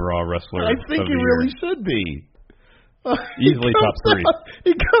going into Raw Wrestler. I think he really should be. Easily top 3.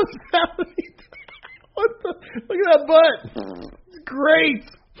 He comes out and look at that butt. It's great.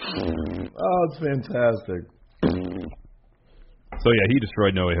 Oh, it's fantastic. So, yeah, he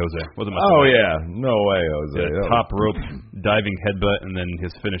destroyed No Way Jose. Wasn't much No Way Jose. Yeah, top rope, diving headbutt, and then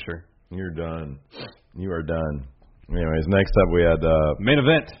his finisher. You're done. You are done. Anyways, next up we had main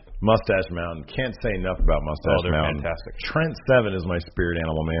event. Mustache Mountain. Can't say enough about Mustache Mountain. Fantastic. Trent Seven is my spirit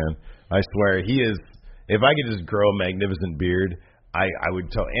animal, man. I swear, he is. If I could just grow a magnificent beard, I would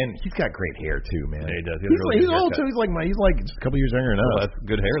tell, and he's got great hair too, man. Yeah, he does. He's old too. He's like just a couple years younger than us. Well, that's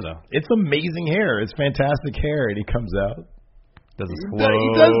good hair though. It's amazing hair. It's fantastic hair, and he comes out. Does a He slow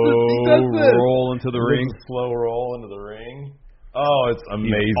does this. roll into the ring. Slow roll into the ring. Oh, it's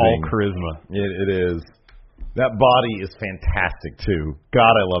amazing. He's all charisma. It is. That body is fantastic too.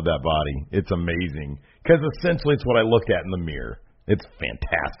 God, I love that body. It's amazing because essentially it's what I look at in the mirror. It's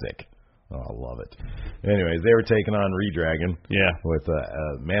fantastic. Oh, I love it. Anyways, they were taking on Redragon. Yeah. With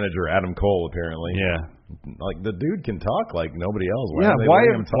manager Adam Cole, apparently. Yeah. Like, the dude can talk like nobody else. Why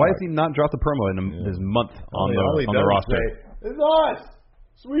has he not dropped a promo in his month on the roster? It's us.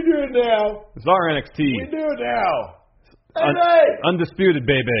 So we do it now. It's our NXT. We do it now. Hey, undisputed,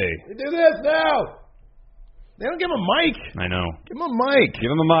 baby. We do this now. They don't give him a mic. I know. Give him a mic.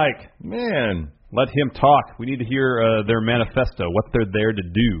 Give him a mic. Man. Let him talk. We need to hear their manifesto, what they're there to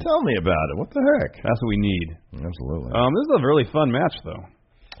do. Tell me about it. What the heck? That's what we need. Absolutely. This is a really fun match, though.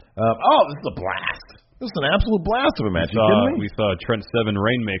 This is a blast. This is an absolute blast of a match. You kidding me? We saw Trent Seven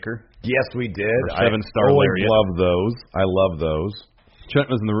Rainmaker. Yes, we did. Seven-star lariat. I love those. I love those.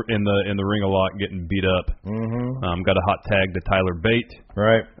 Trent was in the ring a lot, getting beat up. Mm-hmm. Got a hot tag to Tyler Bate.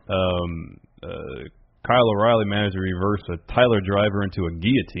 Right. Kyle O'Reilly managed to reverse a Tyler Driver into a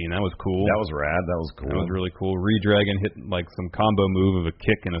guillotine. That was cool. That was rad. That was cool. That was really cool. Redragon hit like some combo move of a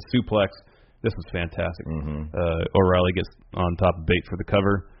kick and a suplex. This was fantastic. Mm-hmm. O'Reilly gets on top of Bate for the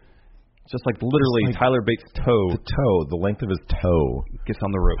cover. Just like literally Tyler Bate's toe. The length of his toe gets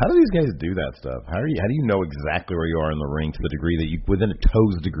on the rope. How do these guys do that stuff? How do you know exactly where you are in the ring to the degree that within a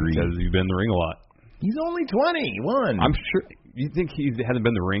toe's degree? Because you've been in the ring a lot. He's only 21. I'm sure. You think he hasn't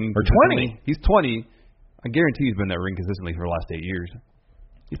been in the ring? Or 20? He's 20. I guarantee he's been in that ring consistently for the last 8 years.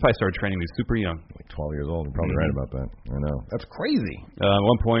 He's probably started training when he was super young. Like 12 years old. You're probably right about that. I know. That's crazy. At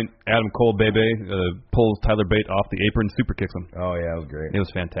one point, Adam Cole, Bebe, pulls Tyler Bate off the apron and super kicks him. Oh, yeah, that was great. It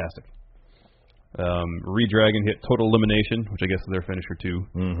was fantastic. Redragon hit Total Elimination, which I guess is their finisher too.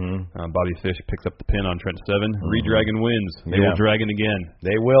 Mm-hmm. Bobby Fish picks up the pin on Trent Seven. Mm-hmm. Redragon wins. They will Dragon again.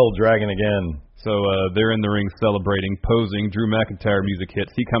 They will Dragon again. So they're in the ring celebrating, posing. Drew McIntyre music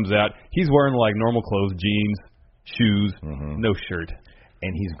hits. He comes out. He's wearing like normal clothes, jeans, shoes, no shirt.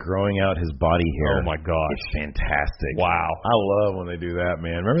 And he's growing out his body hair. Oh, my gosh. It's fantastic. Wow. I love when they do that,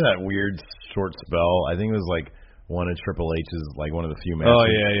 man. Remember that weird short spell? I think it was like one of Triple H's, like one of the few matches. Oh,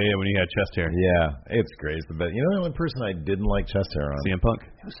 yeah, when he had chest hair. Yeah, it's great. It's the best. You know the only person I didn't like chest hair on? CM Punk.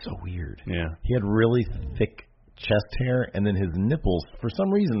 It was so weird. Yeah. He had really thick chest hair, and then his nipples, for some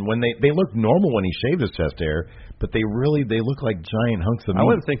reason, when they look normal when he shaved his chest hair, but they look like giant hunks of meat. I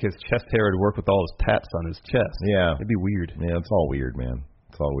wouldn't think his chest hair would work with all his tats on his chest. Yeah. It'd be weird. Yeah, it's all weird, man.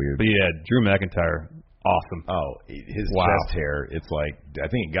 It's all weird. But yeah, Drew McIntyre, awesome. Oh, his chest hair, it's like, I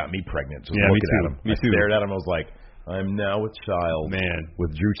think it got me pregnant just looking at him. Me too. I stared at him, I was like, I'm now with Child. Man.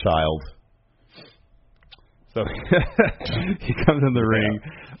 With Drew Child. So he comes in the ring,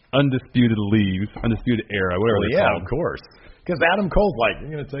 undisputed leaves, undisputed era, whatever they call him. Of course. Because Adam Cole's like,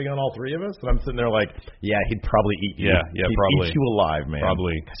 you're going to take on all three of us? And I'm sitting there like, yeah, he'd probably eat you. Yeah, he'd probably. eat you alive, man.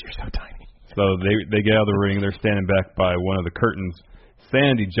 Probably. Because you're so tiny. So they get out of the ring. They're standing back by one of the curtains.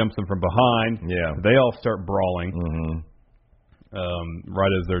 Sandy jumps them from behind. Yeah. They all start brawling. Mm-hmm.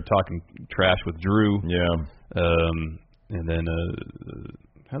 Right as they're talking trash with Drew. Yeah. And then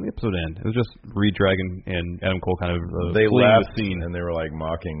how did the episode end? It was just Redragon and Adam Cole kind of they fleeing left the scene. And they were like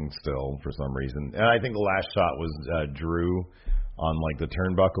mocking still for some reason. And I think the last shot was Drew on like the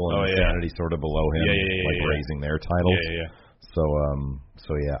turnbuckle and Sanity sort of below him, raising their titles. Yeah. So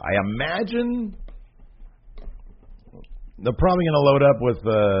yeah, I imagine they're probably going to load up with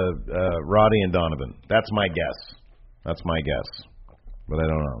Roddy and Donovan. That's my guess. But I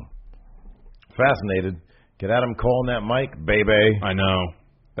don't know. Fascinated. Get Adam Cole on that mic, baby. I know.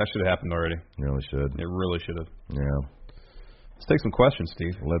 That should have happened already. Really should. It really should have. Yeah. Let's take some questions,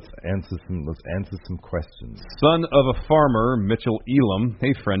 Steve. Let's answer some questions. Son of a farmer, Mitchell Elam.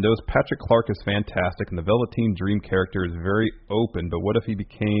 Hey, friendos. Patrick Clark is fantastic, and the Velveteen Dream character is very open, but what if he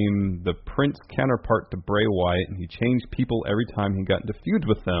became the Prince counterpart to Bray Wyatt, and he changed people every time he got into feuds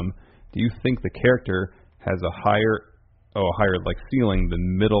with them? Do you think the character has a higher ceiling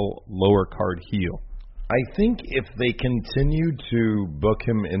than middle, lower card heel? I think if they continue to book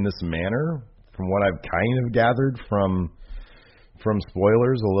him in this manner, from what I've kind of gathered from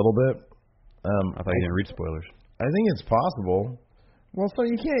spoilers a little bit. I thought you didn't read spoilers. I think it's possible. Well, so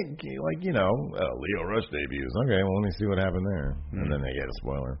you can't, Leo Rush debuts. Okay, well, let me see what happened there. And then they get a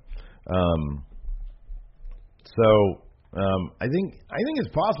spoiler. I think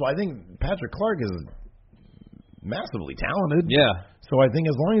it's possible. I think Patrick Clark is massively talented. Yeah. So I think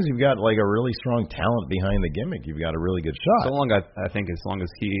as long as you've got like a really strong talent behind the gimmick, you've got a really good shot. I think as long as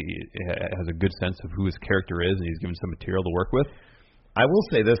he has a good sense of who his character is and he's given some material to work with. I will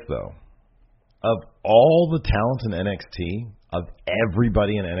say this though, of all the talent in NXT, of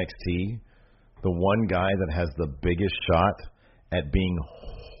everybody in NXT, the one guy that has the biggest shot at being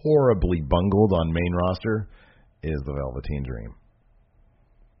horribly bungled on main roster is the Velveteen Dream.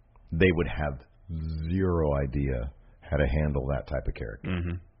 They would have zero idea how to handle that type of character.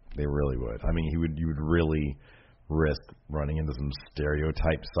 Mm-hmm. They really would. I mean, you would really risk running into some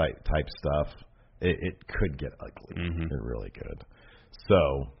stereotype type stuff. It could get ugly. Mm-hmm. It really could.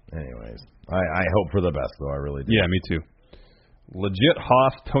 So, anyways, I hope for the best, though. I really do. Yeah, me too. Legit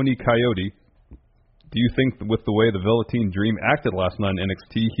Hoss Tony Coyote. Do you think with the way the Velveteen Dream acted last night in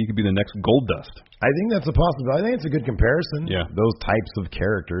NXT, he could be the next Goldust? I think that's a possibility. I think it's a good comparison. Yeah. Those types of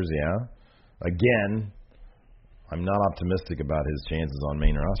characters, yeah. Again, I'm not optimistic about his chances on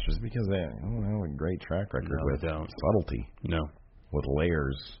main rosters because they don't have a great track record with subtlety. No. With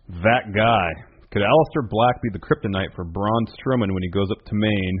layers. That guy. Could Aleister Black be the kryptonite for Braun Strowman when he goes up to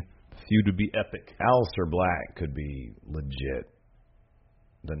Maine? The feud would be epic. Aleister Black could be legit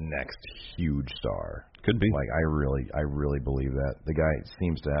the next huge star. Could be. Like I really believe that. The guy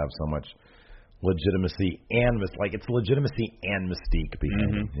seems to have so much legitimacy and it's legitimacy and mystique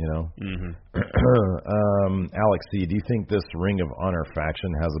behind him, you know? Mm-hmm. Alex C, do you think this Ring of Honor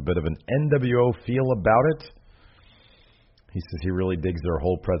faction has a bit of an NWO feel about it? He says he really digs their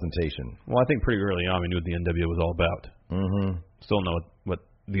whole presentation. Well, I think pretty early on we knew what the NWO was all about. Mm-hmm. Still know what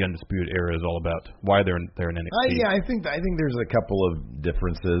the Undisputed Era is all about. Why they're in NXT. I think there's a couple of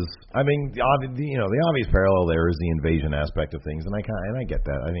differences. I mean, the obvious parallel there is the invasion aspect of things, and I get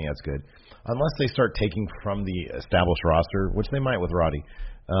that. I think that's good. Unless they start taking from the established roster, which they might with Roddy,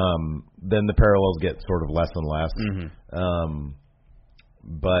 then the parallels get sort of less and less. Mm-hmm.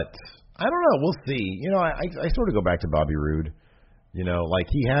 But I don't know. We'll see. You know, I sort of go back to Bobby Roode. You know, like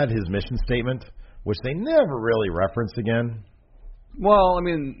he had his mission statement, which they never really referenced again. Well, I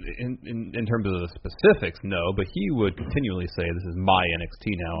mean, in terms of the specifics, no, but he would continually say, "This is my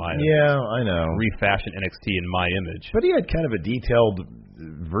NXT now." I know. Refashion NXT in my image. But he had kind of a detailed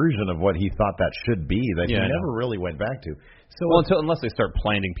version of what he thought that should be that he never really went back to. So, unless they start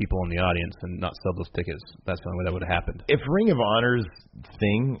planting people in the audience and not sell those tickets, that's the only way that would have happened. If Ring of Honor's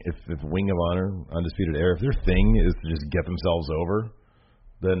thing, if Ring of Honor, Undisputed Era, if their thing is to just get themselves over,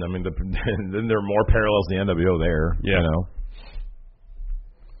 then I mean, then there are more parallels to the NWO there. Yeah. You know.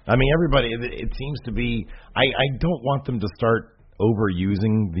 I mean, everybody, it seems to be, I don't want them to start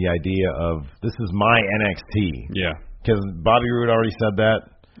overusing the idea of, this is my NXT. Yeah. Because Bobby Roode already said that.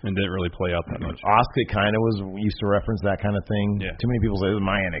 And didn't really play out that much. Asuka kind of used to reference that kind of thing. Yeah. Too many people say, this is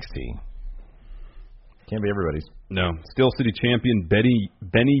my NXT. Can't be everybody's. No. Steel City champion Benny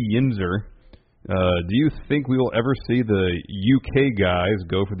Yinzer. Do you think we will ever see the UK guys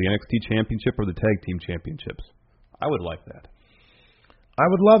go for the NXT championship or the tag team championships? I would like that. I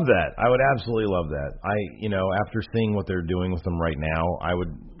would love that. I would absolutely love that. After seeing what they're doing with them right now, I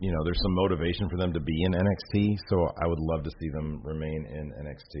would, there's some motivation for them to be in NXT, so I would love to see them remain in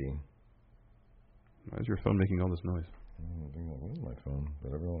NXT. Why is your phone making all this noise? I think that is my phone,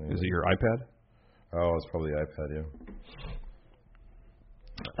 but everyone is it your iPad? Oh, it's probably the iPad, yeah.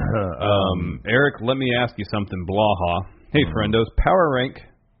 Eric, let me ask you something, Blaha. Hey, friendos, power rank.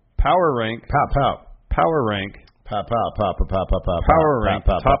 Power rank. Top 5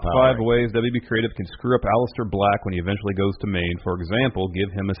 ways WB Creative can screw up Aleister Black when he eventually goes to Maine. For example, give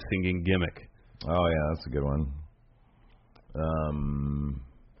him a singing gimmick. Oh, yeah, that's a good one.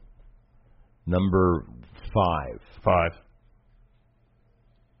 Number 5.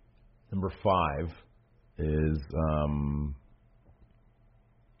 Number 5 is...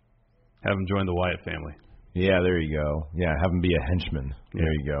 have him join the Wyatt family. Yeah, there you go. Yeah, have him be a henchman. Yeah.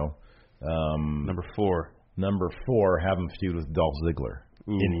 There you go. Number 4, have him feud with Dolph Ziggler.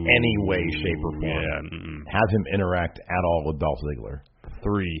 In any way, shape, or form. Yeah. Have him interact at all with Dolph Ziggler.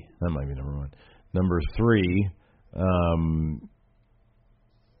 3. That might be number 1. Number 3,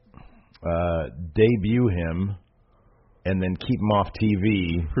 debut him and then keep him off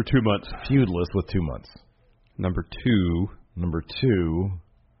TV for 2 months. Feudless with 2 months. Number 2,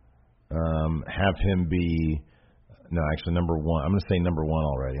 have him be... No, actually, number 1. I'm going to say number 1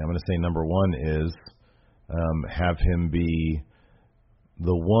 already. I'm going to say number 1 is have him be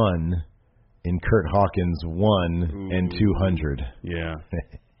the one in Kurt Hawkins 1 and 200. Yeah,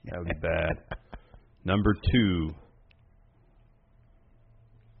 that would be bad. Number 2.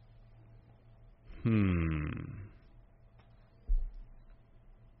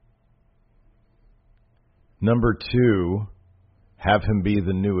 Number 2, have him be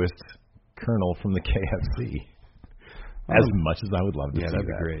the newest colonel from the KFC. As much as I would love to see that'd that.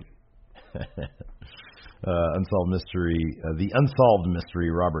 be great. Unsolved mystery. The unsolved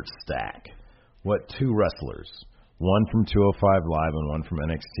mystery. Robert Stack. What two wrestlers, one from 205 Live and one from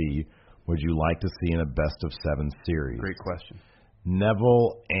NXT, would you like to see in a best of 7 series? Great question.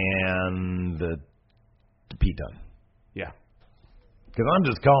 Neville and Pete Dunne. Yeah. Because I'm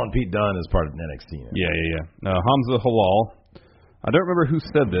just calling Pete Dunne as part of NXT now. Yeah. Hamza Halal. I don't remember who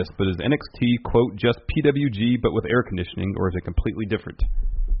said this, but is NXT, quote, just PWG but with air conditioning, or is it completely different?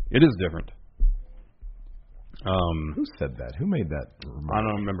 It is different. Who said that? Who made that remark? I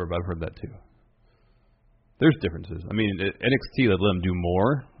don't remember, but I've heard that too. There's differences. I mean, at NXT, they let them do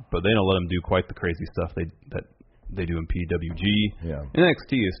more, but they don't let them do quite the crazy stuff that they do in PWG. Yeah.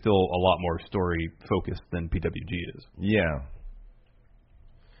 NXT is still a lot more story-focused than PWG is. Yeah.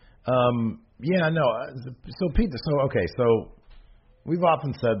 So Pete, so we've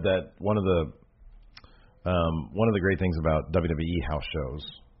often said that one of the great things about WWE house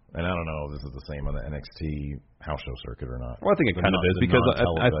shows, and I don't know if this is the same on the NXT house show circuit or not. Well, I think it kind of is, because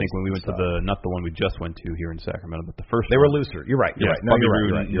I think when we went to not the one we just went to here in Sacramento, but the first they one, were looser. You're right. Yeah, right. No,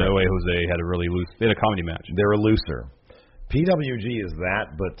 you're right. No Way Jose had a really loose. They had a comedy match. They were looser. PWG is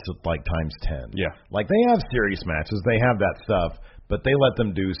that, but to like times 10. Yeah. Like they have serious matches, they have that stuff, but they let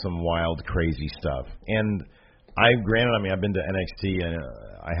them do some wild, crazy stuff. And I've been to NXT, and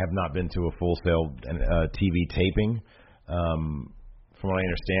I have not been to a full-scale TV taping. From what I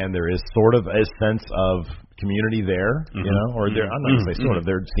understand, there is sort of a sense of community there, you know, or there. I'm not going to say sort of.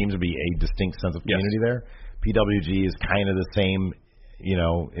 There seems to be a distinct sense of community there. PWG is kind of the same, you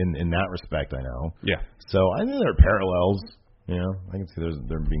know, in that respect. I know. Yeah. So I think there are parallels. You know, I can see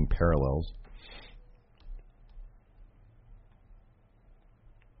there being parallels.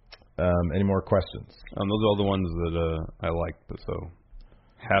 Any more questions? Those are all the ones that I like. So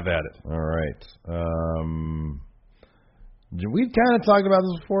have at it. All right. We've kind of talked about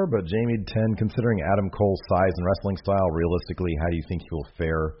this before, but Jamie 10, considering Adam Cole's size and wrestling style, realistically, how do you think he will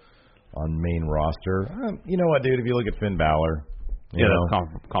fare on main roster? You know what, dude? If you look at Finn Balor, you know,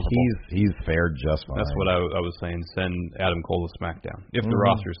 comparable. He's fared just fine. That's what I was saying. Send Adam Cole to SmackDown if the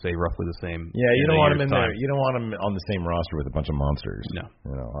rosters stay roughly the same. Yeah, you don't want him in there. You don't want him on the same roster with a bunch of monsters. No,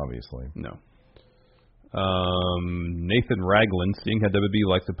 you know, obviously. No. Nathan Ragland, seeing how WWE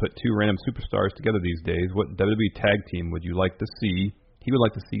likes to put two random superstars together these days, what WWE tag team would you like to see? He would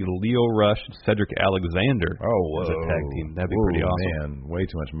like to see Leo Rush and Cedric Alexander as a tag team. That'd be pretty awesome. Man, way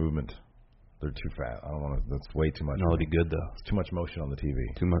too much movement. They're too fat. I don't want to. That's way too much. No, it'd be good though. It's too much motion on the TV.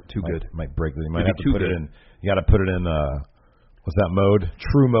 Too good. Might break. You might have to put it in. You got to put it in. What's that mode?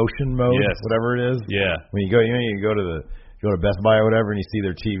 True motion mode. Yes. Whatever it is. Yeah. When you go, you go to Best Buy or whatever, and you see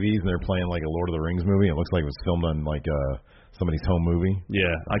their TVs and they're playing like a Lord of the Rings movie. It looks like it was filmed on like somebody's home movie.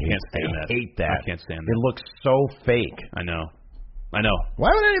 Yeah, I can't stand that. I hate that. I can't stand that. It looks so fake. I know. Why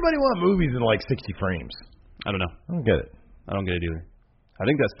would anybody want movies in like 60 frames? I don't know. I don't get it. I don't get it either. I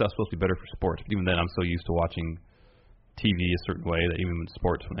think that stuff's supposed to be better for sports. Even then, I'm so used to watching TV a certain way that even in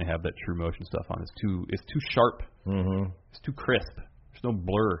sports, when they have that true motion stuff on, it's too sharp. Mm-hmm. It's too crisp. There's no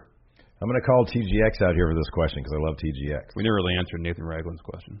blur. I'm going to call TGX out here for this question because I love TGX. We never really answered Nathan Ragland's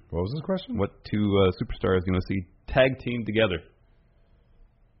question. What was his question? What two superstars do you want to see tag team together?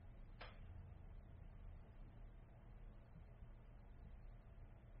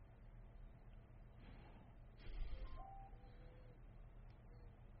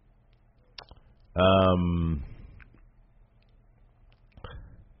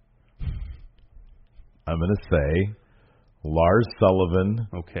 I'm going to say Lars Sullivan.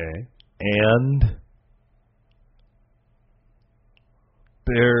 Okay. And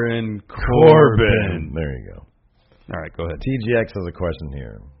Baron Corbin. There you go. All right, go ahead. TGX has a question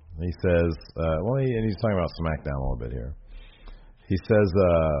here. He says, and he's talking about SmackDown a little bit here. He says,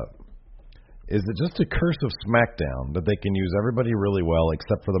 is it just a curse of SmackDown that they can use everybody really well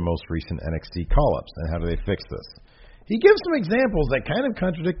except for the most recent NXT call-ups, and how do they fix this? He gives some examples that kind of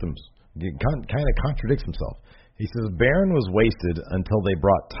contradicts himself. He says Baron was wasted until they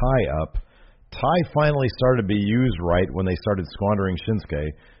brought Ty up. Ty finally started to be used right when they started squandering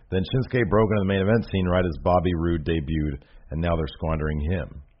Shinsuke. Then Shinsuke broke into the main event scene right as Bobby Roode debuted, and now they're squandering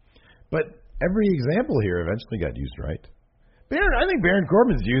him. But every example here eventually got used right. I think Baron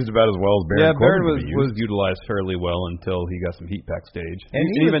Corbin's used about as well as Baron Corbin was utilized fairly well until he got some heat backstage. And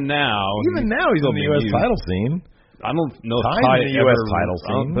even now he's in the U.S. title scene. I don't know if Ty in the U.S. title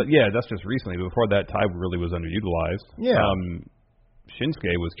scene. But yeah, that's just recently. Before that, Ty really was underutilized. Yeah.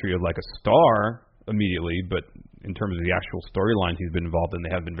 Shinsuke was treated like a star immediately, but in terms of the actual storylines he's been involved in, they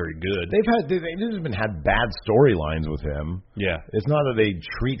have been very good. They've just been had bad storylines with him. Yeah. It's not that they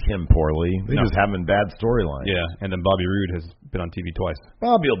treat him poorly. They just have been bad storylines. Yeah, and then Bobby Roode has been on TV twice.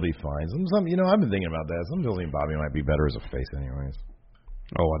 Bobby will be fine. I've been thinking about that. Some people think Bobby might be better as a face anyways.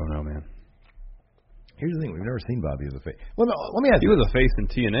 Oh, I don't know, man. Here's the thing. We've never seen Bobby as a face. Well, no, let me ask you. He was a face in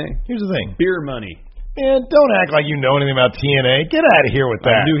TNA. Here's the thing. Beer money. Man, don't act like you know anything about TNA. Get out of here with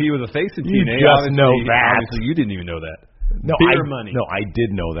that. I knew he was a face in You TNA. just know that. Obviously, you didn't even know that. No, Beer money. No, I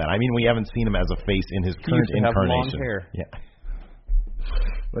did know that. I mean, we haven't seen him as a face in his current He used to have incarnation. long hair. Yeah.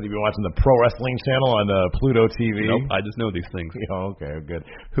 What, have you been watching the Pro Wrestling Channel on Pluto TV? Nope, I just know these things. Oh, okay, good.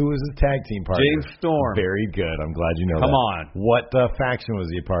 Who was his tag team partner? James Storm. Very good. I'm glad you know Come that. on. What faction was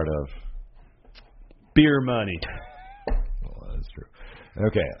he a part of? Beer money. Well, that's true.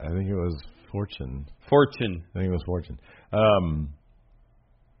 Okay, I think it was Fortune. Fortune. I think it was Fortune.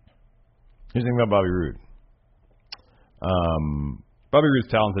 Here's the thing about Bobby Roode. Bobby Roode's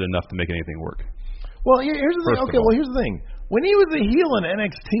talented enough to make anything work. Well, here's the thing. First Okay, of all. well, here's the thing. When he was a heel in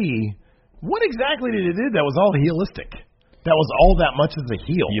NXT, what exactly did he do that was all heelistic? That was all that much as a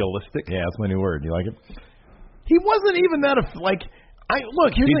heel. Heelistic? Yeah, that's my new word. You like it? He wasn't even that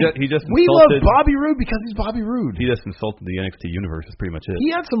look, here's the thing. He just we love insulted- Bobby Roode because he's Bobby Roode. He just insulted the NXT universe. That's pretty much it.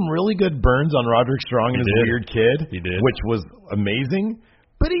 He had some really good burns on Roderick Strong and his did. weird kid. He did. Which was amazing.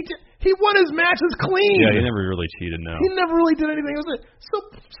 But he won his matches clean. Yeah, he never really cheated, no. He never really did anything. So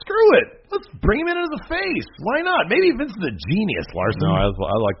screw it. Let's bring him in as a face. Why not? Maybe Vince is a genius, Larson. No,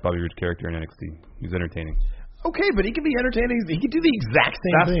 I like Bobby Roode's character in NXT. He's entertaining. Okay, but he can be entertaining. He can do the exact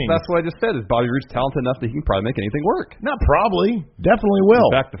same thing. That's what I just said. Is Bobby Roode's talented enough that he can probably make anything work? Not probably. Definitely will.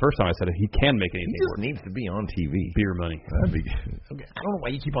 In fact, the first time I said it, he can make He anything just work. needs to be on TV. Beer money. That'd be okay. I don't know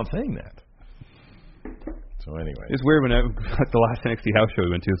why you keep on saying that. So anyway. It's weird when at the last NXT house show we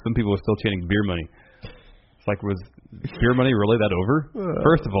went to, some people were still chanting beer money. It's like, was beer money really that over?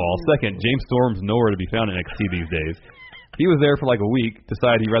 First of all. Second, James Storm's nowhere to be found in NXT these days. He was there for like a week,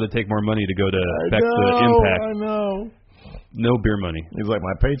 decided he'd rather take more money to go to back to Impact. I know. No beer money. He's like,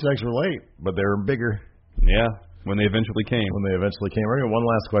 my paychecks were late, but they were bigger. Yeah, when they eventually came. We're going to get one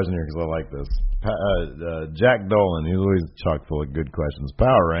last question here because I like this. Jack Dolan, he's always chock full of good questions.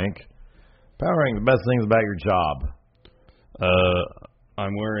 Power rank the best things about your job.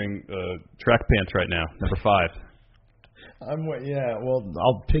 I'm wearing track pants right now, number 5. Well,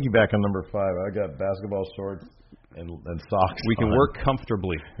 I'll piggyback on number 5. I got basketball shorts and socks. We can work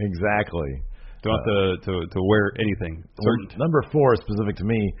comfortably. Exactly. Don't have to wear anything. Number 4, specific to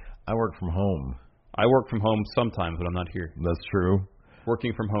me, I work from home. I work from home sometimes when I'm not here. That's true.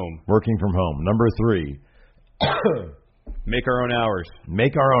 Working from home. Number 3. Make our own hours.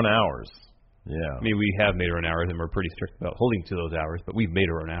 Make our own hours. Yeah. I mean, we have made our own hours, and we're pretty strict about holding to those hours, but we've made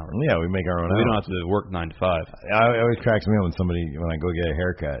our own hours. Yeah, we make our own hours. We don't have to work 9 to 5. It always cracks me up when I go get a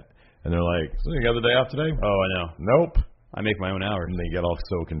haircut, and they're like, so you got the day off today? Oh, I know. Nope. I make my own hours. And they get all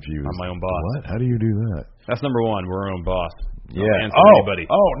so confused. I'm my own boss. What? How do you do that? That's number 1. We're our own boss. Yeah. Anybody.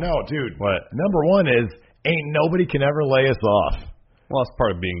 Oh, no, dude. What? Number 1 is ain't nobody can ever lay us off. Well, that's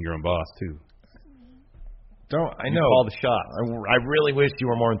part of being your own boss, too. I know. You call the shots. I really wish you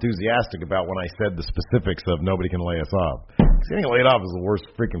were more enthusiastic about when I said the specifics of nobody can lay us off. Getting laid off is the worst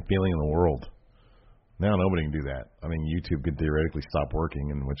freaking feeling in the world. Now nobody can do that. I mean, YouTube could theoretically stop working,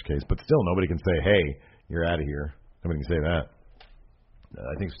 in which case, but still nobody can say, hey, you're out of here. Nobody can say that.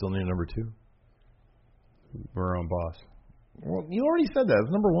 I think still need number 2. We're our own boss. Well, you already said that.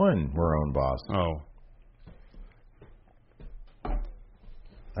 It's number 1. We're our own boss. Oh.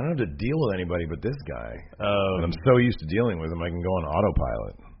 I don't have to deal with anybody but this guy. And I'm so used to dealing with him, I can go on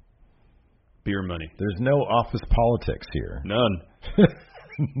autopilot. Beer money. There's no office politics here. None.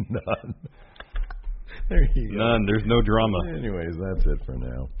 None. There you go. None. There's no drama. Anyways, that's it for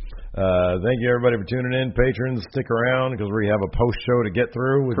now. Thank you, everybody, for tuning in. Patrons, stick around because we have a post show to get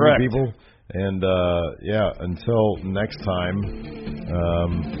through with you people. And, until next time,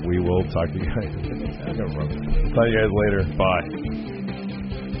 we will talk to you guys. I don't remember. Talk to you guys later. Bye.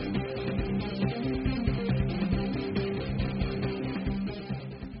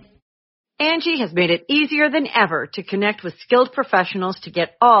 Angie has made it easier than ever to connect with skilled professionals to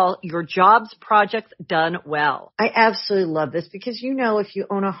get all your jobs projects done well. I absolutely love this because, if you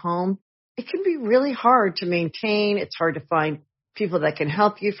own a home, it can be really hard to maintain. It's hard to find people that can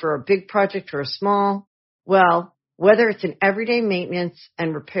help you for a big project or a small. Well, whether it's in everyday maintenance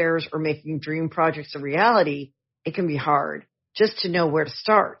and repairs or making dream projects a reality, it can be hard just to know where to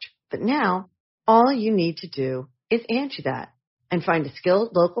start. But now, all you need to do is Angie that and find a skilled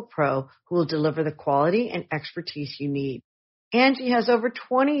local pro who will deliver the quality and expertise you need. Angie has over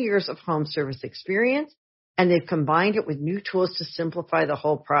 20 years of home service experience, and they've combined it with new tools to simplify the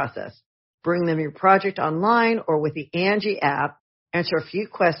whole process. Bring them your project online or with the Angie app, answer a few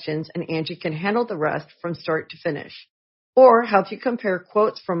questions, and Angie can handle the rest from start to finish. Or help you compare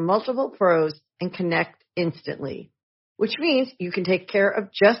quotes from multiple pros and connect instantly, which means you can take care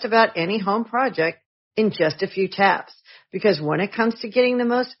of just about any home project in just a few taps. Because when it comes to getting the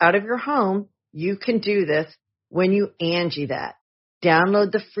most out of your home, you can do this when you Angie that.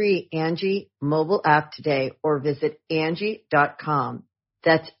 Download the free Angie mobile app today or visit Angie.com.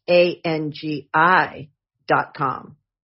 That's ANGI.com.